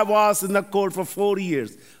 years. I was in the court for 4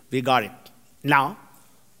 years. We got it. Now,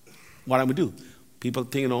 what I'm going to do? People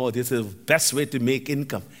think, oh, this is the best way to make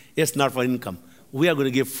income. It's not for income. We are going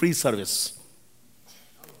to give free service.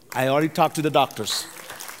 I already talked to the doctors.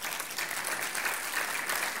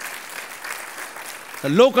 The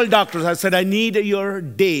local doctors, I said, I need your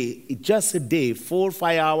day, just a day, 4 or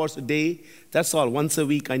 5 hours a day. That's all. Once a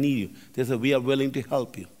week, I need you. They said, we are willing to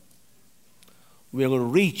help you. We are going to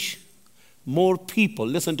reach more people.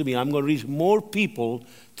 Listen to me. I'm going to reach more people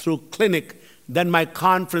through clinic than my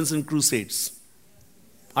conference and crusades.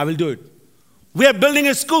 I will do it. We are building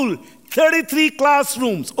a school, 33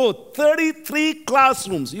 classrooms. Oh, 33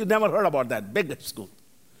 classrooms. You never heard about that. Big school.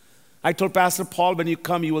 I told Pastor Paul, when you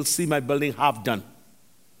come, you will see my building half done.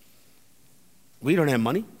 We don't have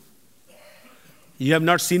money. You have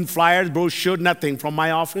not seen flyers, brochure, nothing from my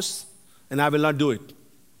office, and I will not do it.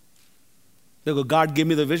 Because God gave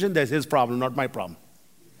me the vision, that's His problem, not my problem.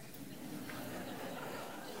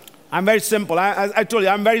 I'm very simple. I told you,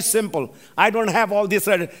 I'm very simple. I don't have all these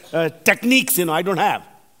techniques, I don't have.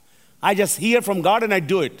 I just hear from God and I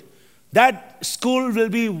do it. That school will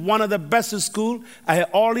be one of the best schools. I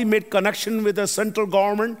have already made connection with the central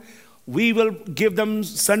government. We will give them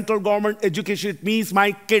central government education. It means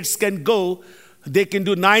my kids can go. They can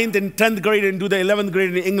do 9th and 10th grade and do the 11th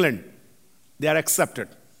grade in England. They are accepted.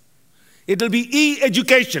 It will be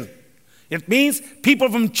e-education. It means people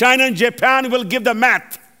from China and Japan will give the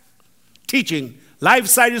math teaching.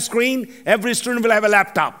 Life-size screen, every student will have a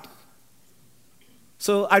laptop.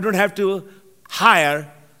 So I don't have to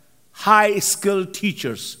hire high-skilled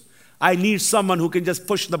teachers. I need someone who can just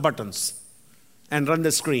push the buttons and run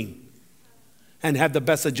the screen and have the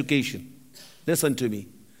best education. Listen to me.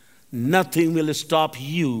 Nothing will stop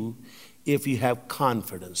you if you have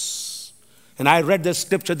confidence. And I read the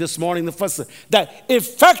scripture this morning, the first, the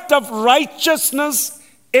effect of righteousness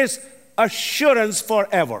is assurance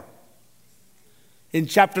forever. In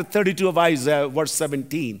chapter 32 of Isaiah, verse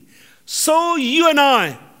 17. So you and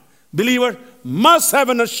I, believer, must have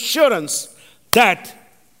an assurance that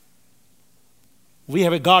we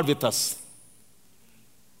have a God with us.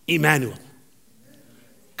 Emmanuel.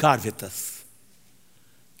 God with us.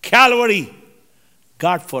 Calvary,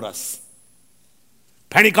 God for us.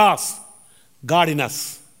 Pentecost, God in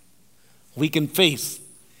us. We can face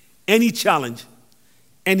any challenge,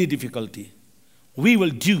 any difficulty. We will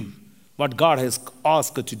do what God has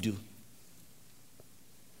asked us to do.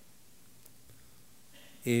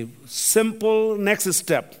 A simple next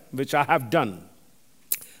step, which I have done.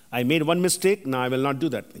 I made one mistake, now I will not do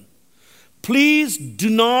that thing. Please do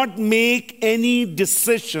not make any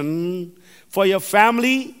decision for your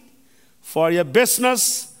family, for your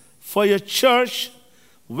business, for your church,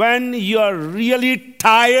 when you are really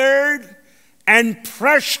tired and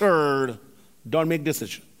pressured. Don't make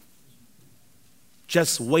decision.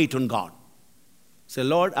 Just wait on God. Say,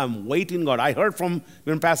 Lord, I'm waiting on God. I heard from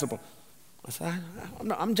when Pastor Paul, I said,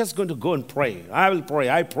 I'm just going to go and pray. I will pray.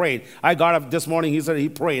 I prayed. I got up this morning. He said he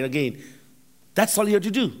prayed again. That's all you have to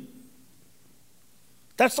do.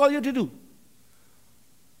 That's all you have to do.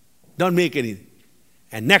 Don't make anything.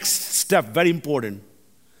 And next step, very important.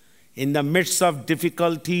 In the midst of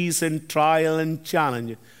difficulties and trial and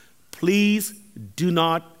challenge, please do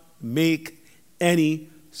not make any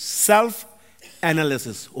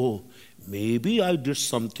self-analysis. Oh, maybe I did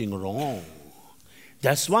something wrong.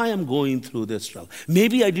 That's why I'm going through this struggle.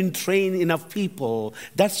 Maybe I didn't train enough people.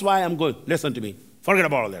 That's why I'm going. Listen to me. Forget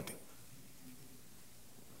about all that thing.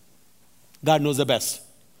 God knows the best.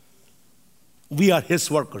 We are His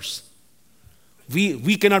workers.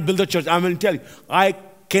 We cannot build a church. I'm going to tell you, I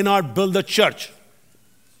cannot build a church.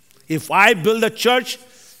 If I build a church,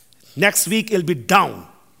 next week it'll be down.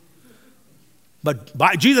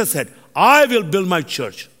 But Jesus said, I will build my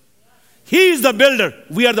church. He is the builder.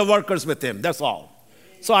 We are the workers with Him. That's all.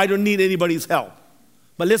 So I don't need anybody's help.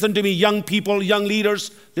 But listen to me, young people, young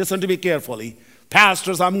leaders, listen to me carefully.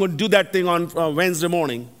 Pastors, I'm going to do that thing on Wednesday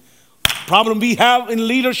morning. Problem we have in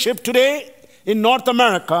leadership today in North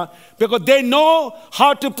America, because they know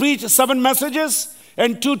how to preach 7 messages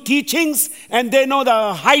and 2 teachings, and they know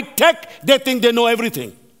the high tech, they think they know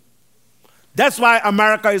everything. That's why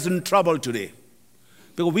America is in trouble today,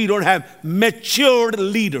 because we don't have matured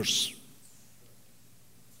leaders.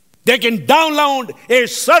 They can download a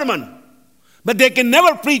sermon, but they can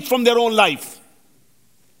never preach from their own life.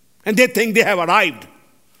 And they think they have arrived.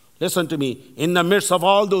 Listen to me. In the midst of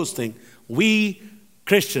all those things, we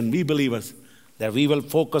Christians, we believers, that we will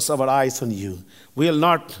focus our eyes on you. We will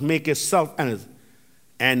not make a self-analysis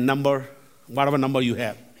and number, whatever number you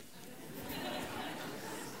have.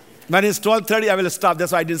 When it's 12:30, I will stop.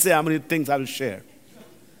 That's why I didn't say how many things I will share.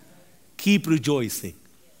 Keep rejoicing.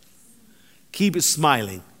 Keep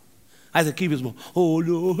smiling. I said, keep smiling. Oh,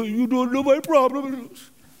 no, you don't know my problem.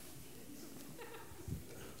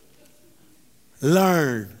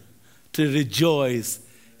 Learn to rejoice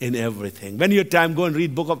in everything. When you have time, go and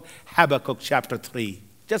read book of Habakkuk chapter 3.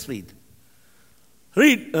 Just read.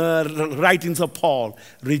 Read writings of Paul.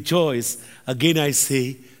 Rejoice. Again I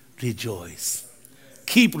say, rejoice.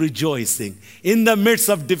 Keep rejoicing. In the midst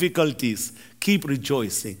of difficulties, keep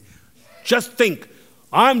rejoicing. Just think,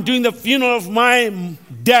 I'm doing the funeral of my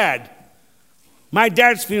dad. My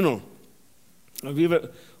dad's funeral. We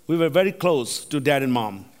were very close to dad and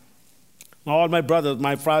mom. All my brothers,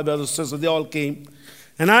 my five brothers, sisters, they all came.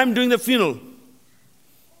 And I'm doing the funeral.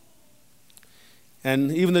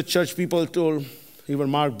 And even the church people told, even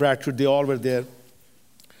Mark Bradford, they all were there.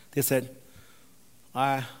 They said,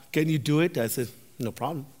 can you do it? I said, no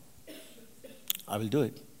problem. I will do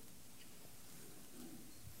it.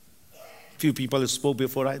 Few people spoke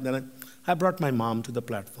before I brought my mom to the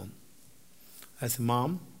platform. I said,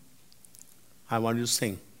 Mom, I want you to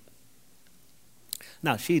sing.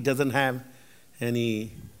 Now, she doesn't have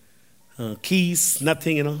any keys,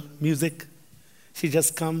 nothing, music. She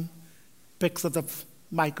just picks up the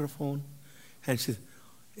microphone, and she says,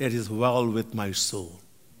 it is well with my soul.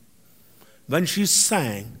 When she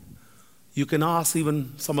sang, you can ask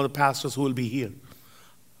even some of the pastors who will be here.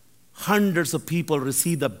 Hundreds of people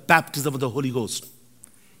received the baptism of the Holy Ghost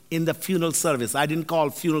in the funeral service. I didn't call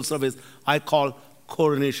funeral service, I call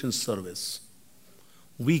coronation service.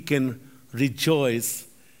 We can rejoice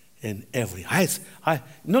in every.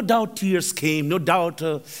 No doubt tears came, no doubt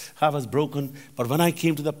I was broken. But when I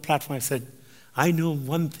came to the platform, I said, I know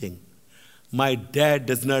one thing. My dad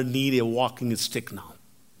does not need a walking stick now.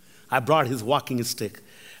 I brought his walking stick.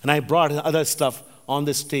 And I brought other stuff on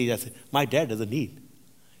the stage. I said, my dad doesn't need.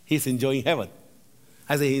 He's enjoying heaven.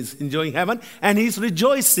 I say he's enjoying heaven. And he's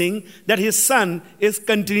rejoicing that his son is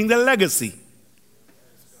continuing the legacy.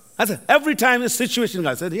 I said, every time the situation,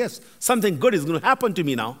 I said, yes, something good is going to happen to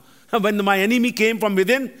me now. And when my enemy came from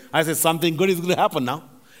within, I said, something good is going to happen now.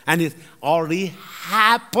 And it already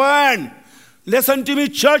happened. Listen to me,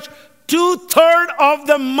 church. 2/3 of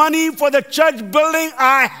the money for the church building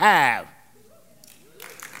I have.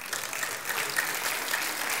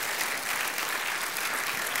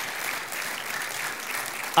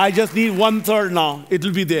 I just need 1/3 now. It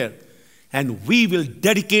will be there. And we will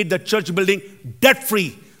dedicate the church building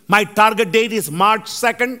debt-free. My target date is March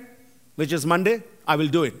 2nd, which is Monday. I will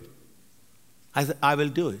do it. I said, I will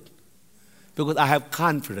do it. Because I have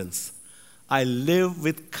confidence. I live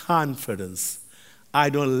with confidence. I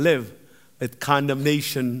don't live with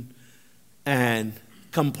condemnation and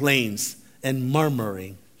complaints and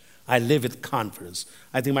murmuring. I live with confidence.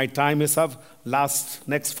 I think my time is up.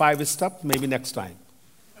 Next 5 is up. Maybe next time.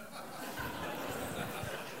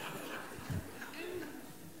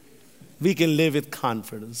 We can live with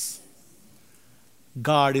confidence.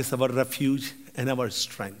 God is our refuge and our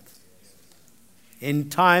strength. In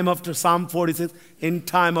time of Psalm 46, in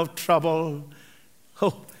time of trouble,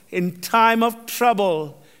 in time of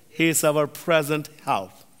trouble, He is our present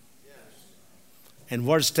help. And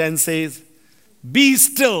verse 10 says, be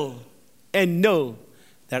still and know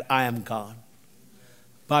that I am God.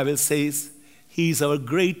 Bible says He is our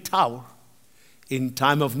great tower. In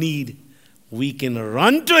time of need, we can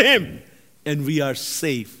run to Him and we are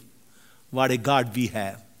safe. What a God we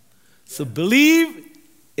have. So believe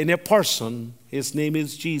in a person. His name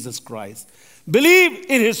is Jesus Christ. Believe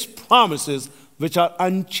in His promises, which are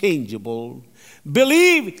unchangeable.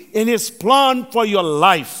 Believe in His plan for your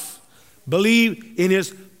life. Believe in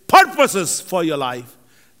His purposes for your life.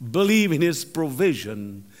 Believe in His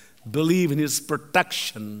provision. Believe in His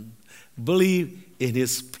protection. Believe in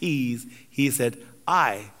His peace. He said,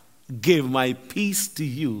 I give my peace to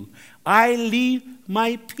you. I leave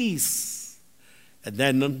my peace. And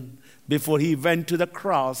then before He went to the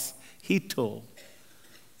cross, He told,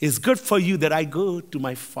 it's good for you that I go to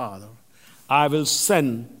my Father. I will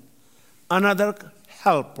send another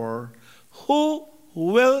helper who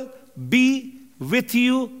will be with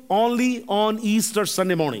you only on Easter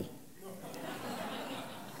Sunday morning.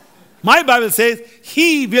 My Bible says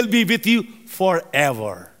He will be with you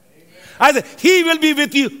forever. I said, He will be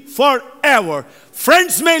with you forever.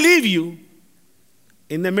 Friends may leave you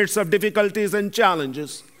in the midst of difficulties and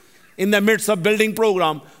challenges. In the midst of building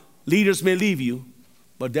program, leaders may leave you.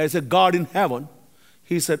 But there is a God in heaven.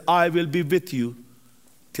 He said, I will be with you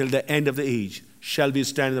till the end of the age. Shall we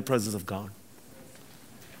stand in the presence of God?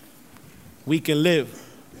 We can live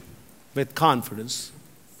with confidence.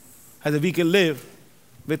 I said, we can live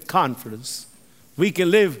with confidence. We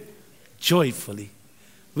can live joyfully.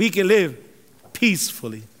 We can live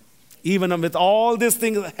peacefully. Even with all these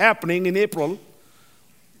things happening in April,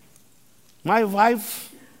 my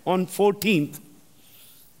wife on 14th,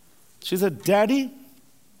 she said, Daddy,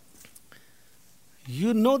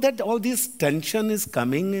 You know that all this tension is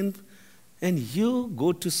coming in, and you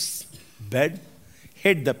go to bed,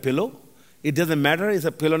 hit the pillow. It doesn't matter, it's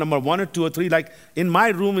a pillow number 1 or 2 or 3. Like in my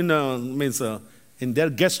room, in their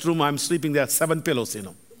guest room, I'm sleeping, there are 7 pillows,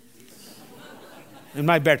 In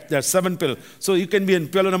my bed, there are 7 pillows. So you can be in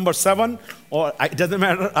pillow number 7, or it doesn't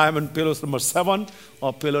matter, I'm in pillow number 7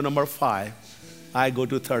 or pillow number 5. I go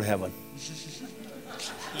to third heaven.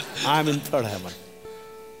 I'm in third heaven.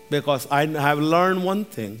 Because I have learned one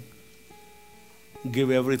thing.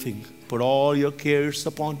 Give everything. Put all your cares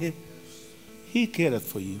upon Him. He careth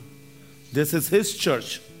for you. This is His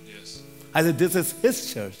church. Yes. I said, this is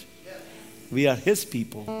His church. We are His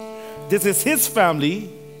people. This is His family.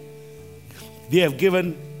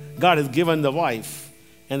 God has given the wife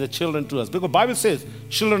and the children to us. Because the Bible says,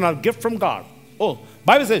 children are a gift from God. Oh,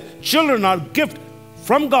 Bible says, children are a gift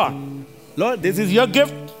from God. Lord, this is your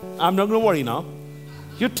gift. I'm not going to worry now.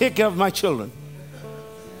 You take care of my children.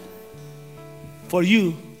 For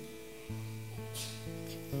you,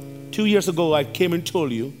 2 years ago, I came and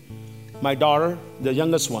told you, my daughter, the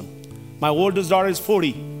youngest one, my oldest daughter is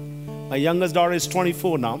 40. My youngest daughter is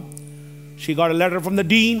 24 now. She got a letter from the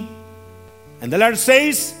dean. And the letter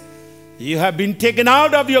says, you have been taken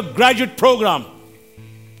out of your graduate program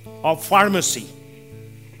of pharmacy.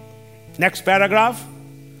 Next paragraph.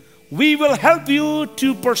 We will help you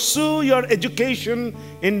to pursue your education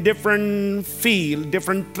in different fields,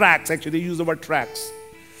 different tracks. Actually, they use the word tracks.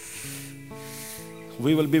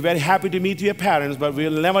 We will be very happy to meet your parents, but we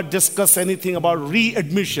will never discuss anything about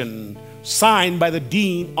readmission signed by the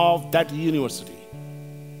dean of that university.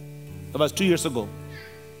 That was 2 years ago.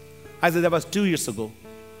 I said, that was 2 years ago.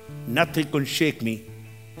 Nothing could shake me,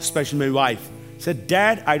 especially my wife. Said,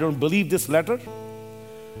 Dad, I don't believe this letter.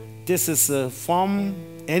 This is from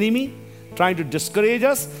enemy trying to discourage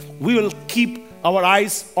us. We will keep our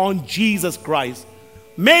eyes on Jesus Christ.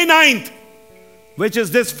 May 9th, which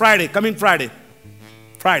is this Friday, coming Friday,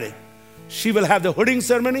 she will have the hooding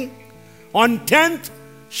ceremony. On 10th,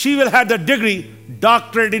 she will have the degree,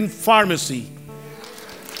 doctorate in pharmacy.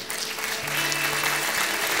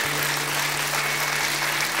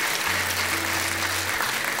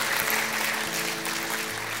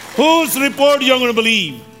 Whose report you're going to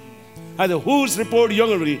believe? Either whose report you're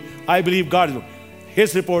going to believe? I believe God's report.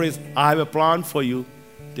 His report is, I have a plan for you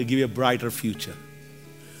to give you a brighter future.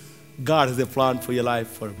 God has a plan for your life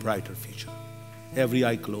for a brighter future. Every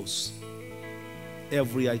eye closed.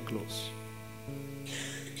 Every eye closed.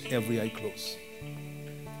 Every eye closed.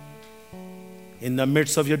 In the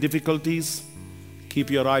midst of your difficulties,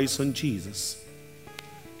 keep your eyes on Jesus.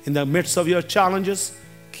 In the midst of your challenges,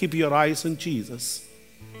 keep your eyes on Jesus.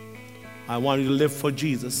 I want you to live for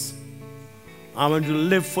Jesus. I want you to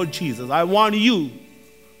live for Jesus. I want you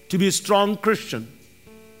to be a strong Christian.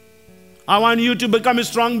 I want you to become a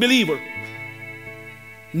strong believer.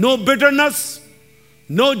 No bitterness,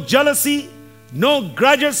 no jealousy, no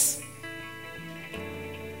grudges.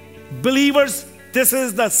 Believers, this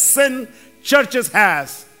is the sin churches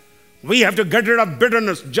has. We have to get rid of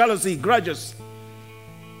bitterness, jealousy, grudges,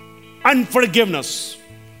 unforgiveness,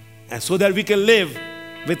 and so that we can live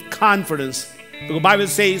with confidence. The Bible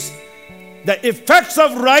says the effects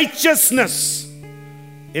of righteousness.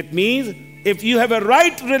 It means if you have a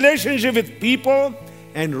right relationship with people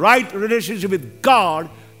and right relationship with God,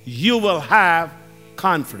 you will have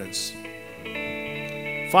confidence.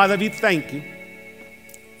 Father, we thank you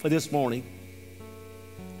for this morning.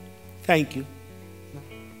 Thank you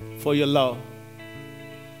for your love.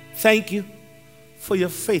 Thank you for your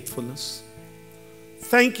faithfulness.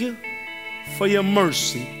 Thank you for your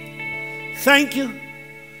mercy. Thank you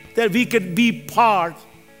that we could be part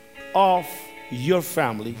of your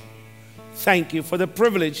family. Thank you for the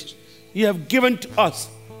privilege you have given to us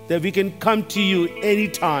that we can come to you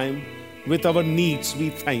anytime with our needs. We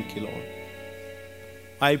thank you, Lord.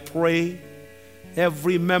 I pray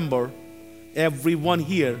every member, everyone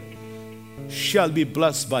here shall be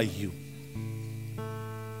blessed by you.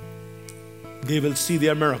 They will see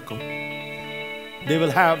their miracle. They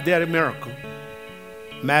will have their miracle.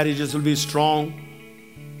 Marriages will be strong.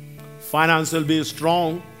 Finance will be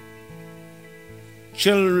strong.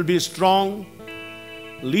 Children will be strong.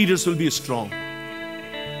 Leaders will be strong.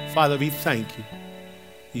 Father, we thank you.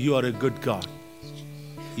 You are a good God.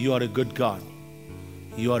 You are a good God.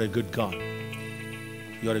 You are a good God.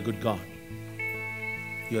 You are a good God.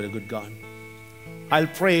 You are a good God. I'll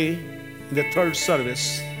pray in the third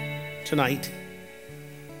service tonight,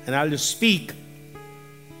 and I'll just speak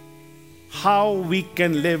how we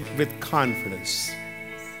can live with confidence.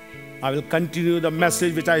 I will continue the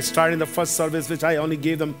message which I started in the first service, which I only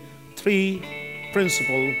gave them 3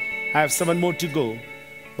 principles I have 7 more to go,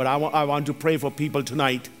 but I want to pray for people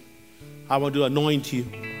tonight. I want to anoint you.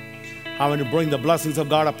 I want to bring the blessings of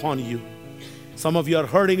God upon you. Some of you are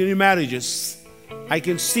hurting in your marriages. I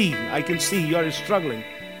can see you are struggling.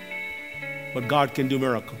 But God can do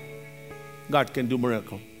miracle. God can do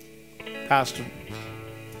miracle. Pastor.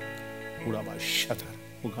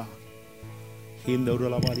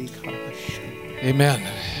 Amen.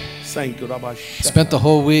 Thank you, Rabbi. Spent the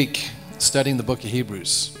whole week studying the book of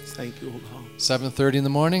Hebrews. Thank you, God. 7:30 in the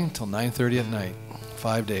morning till 9:30 at night.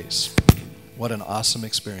 5 days. What an awesome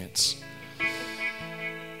experience.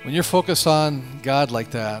 When you're focused on God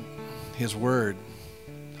like that, His Word,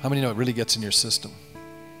 how many know it really gets in your system?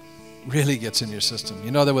 Really gets in your system.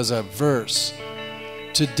 You know, there was a verse.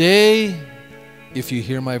 Today, if you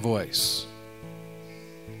hear my voice.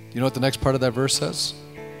 You know what the next part of that verse says?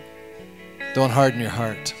 Don't harden your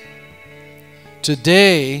heart.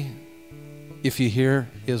 Today, if you hear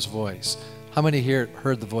His voice. How many here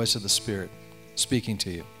heard the voice of the Spirit speaking to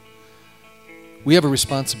you? We have a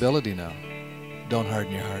responsibility now. Don't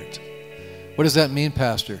harden your heart. What does that mean,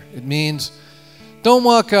 Pastor? It means don't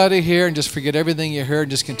walk out of here and just forget everything you heard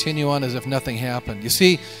and just continue on as if nothing happened. You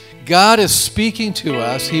see, God is speaking to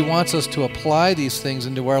us. He wants us to apply these things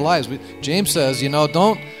into our lives. James says,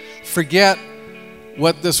 don't forget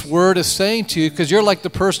what this word is saying to you, because you're like the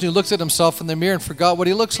person who looks at himself in the mirror and forgot what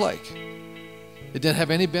he looks like. It didn't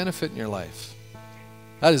have any benefit in your life.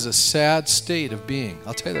 That is a sad state of being.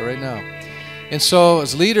 I'll tell you that right now. And so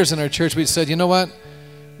as leaders in our church, we said, you know what?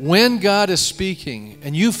 When God is speaking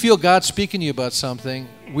and you feel God speaking to you about something,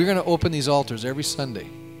 we're going to open these altars every Sunday,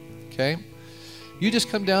 okay? You just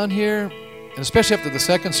come down here, and especially after the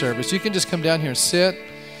second service, you can just come down here and sit,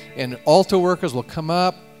 and altar workers will come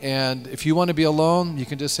up, and if you want to be alone, you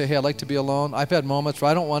can just say, hey, I'd like to be alone. I've had moments where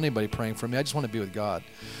I don't want anybody praying for me. I just want to be with God.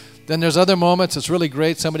 Then there's other moments, it's really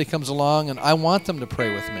great. Somebody comes along, and I want them to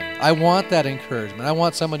pray with me. I want that encouragement. I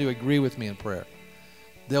want someone to agree with me in prayer.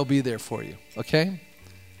 They'll be there for you, okay?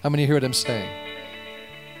 How many hear what I'm saying?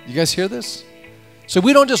 You guys hear this? So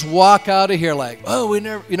we don't just walk out of here like, oh,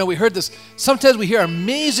 we heard this. Sometimes we hear an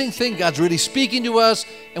amazing thing. God's really speaking to us.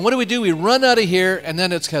 And what do? We run out of here, and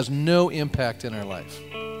then it has no impact in our life.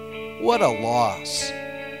 What a loss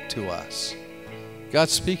to us.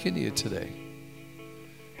 God's speaking to you today.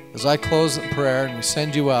 As I close in prayer and we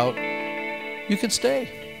send you out, you can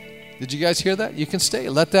stay. Did you guys hear that? You can stay.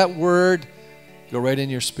 Let that word go right in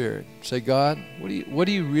your spirit. Say, God,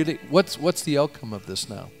 what's the outcome of this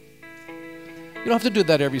now? You don't have to do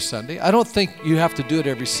that every Sunday. I don't think you have to do it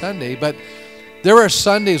every Sunday, but there are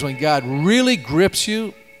Sundays when God really grips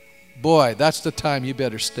you. Boy, that's the time you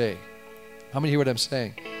better stay. How many hear what I'm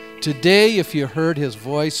saying? Today, if you heard His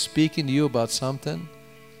voice speaking to you about something,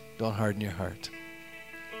 don't harden your heart.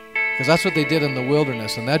 Because that's what they did in the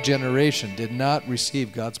wilderness, and that generation did not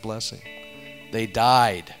receive God's blessing. They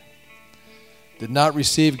died. Did not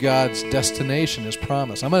receive God's destination, His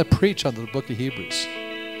promise. I'm going to preach on the book of Hebrews.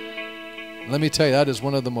 Let me tell you, that is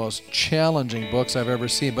one of the most challenging books I've ever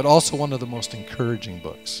seen, but also one of the most encouraging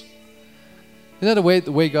books. Isn't that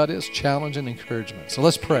the way God is? Challenge and encouragement. So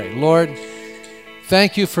let's pray. Lord,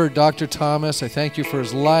 thank you for Dr. Thomas. I thank you for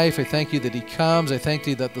his life. I thank you that he comes. I thank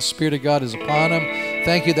you that the Spirit of God is upon him.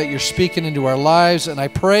 Thank you that you're speaking into our lives. And I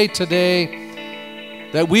pray today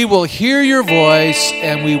that we will hear your voice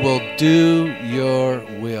and we will do your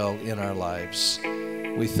will in our lives.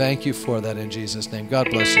 We thank you for that in Jesus' name. God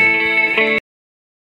bless you.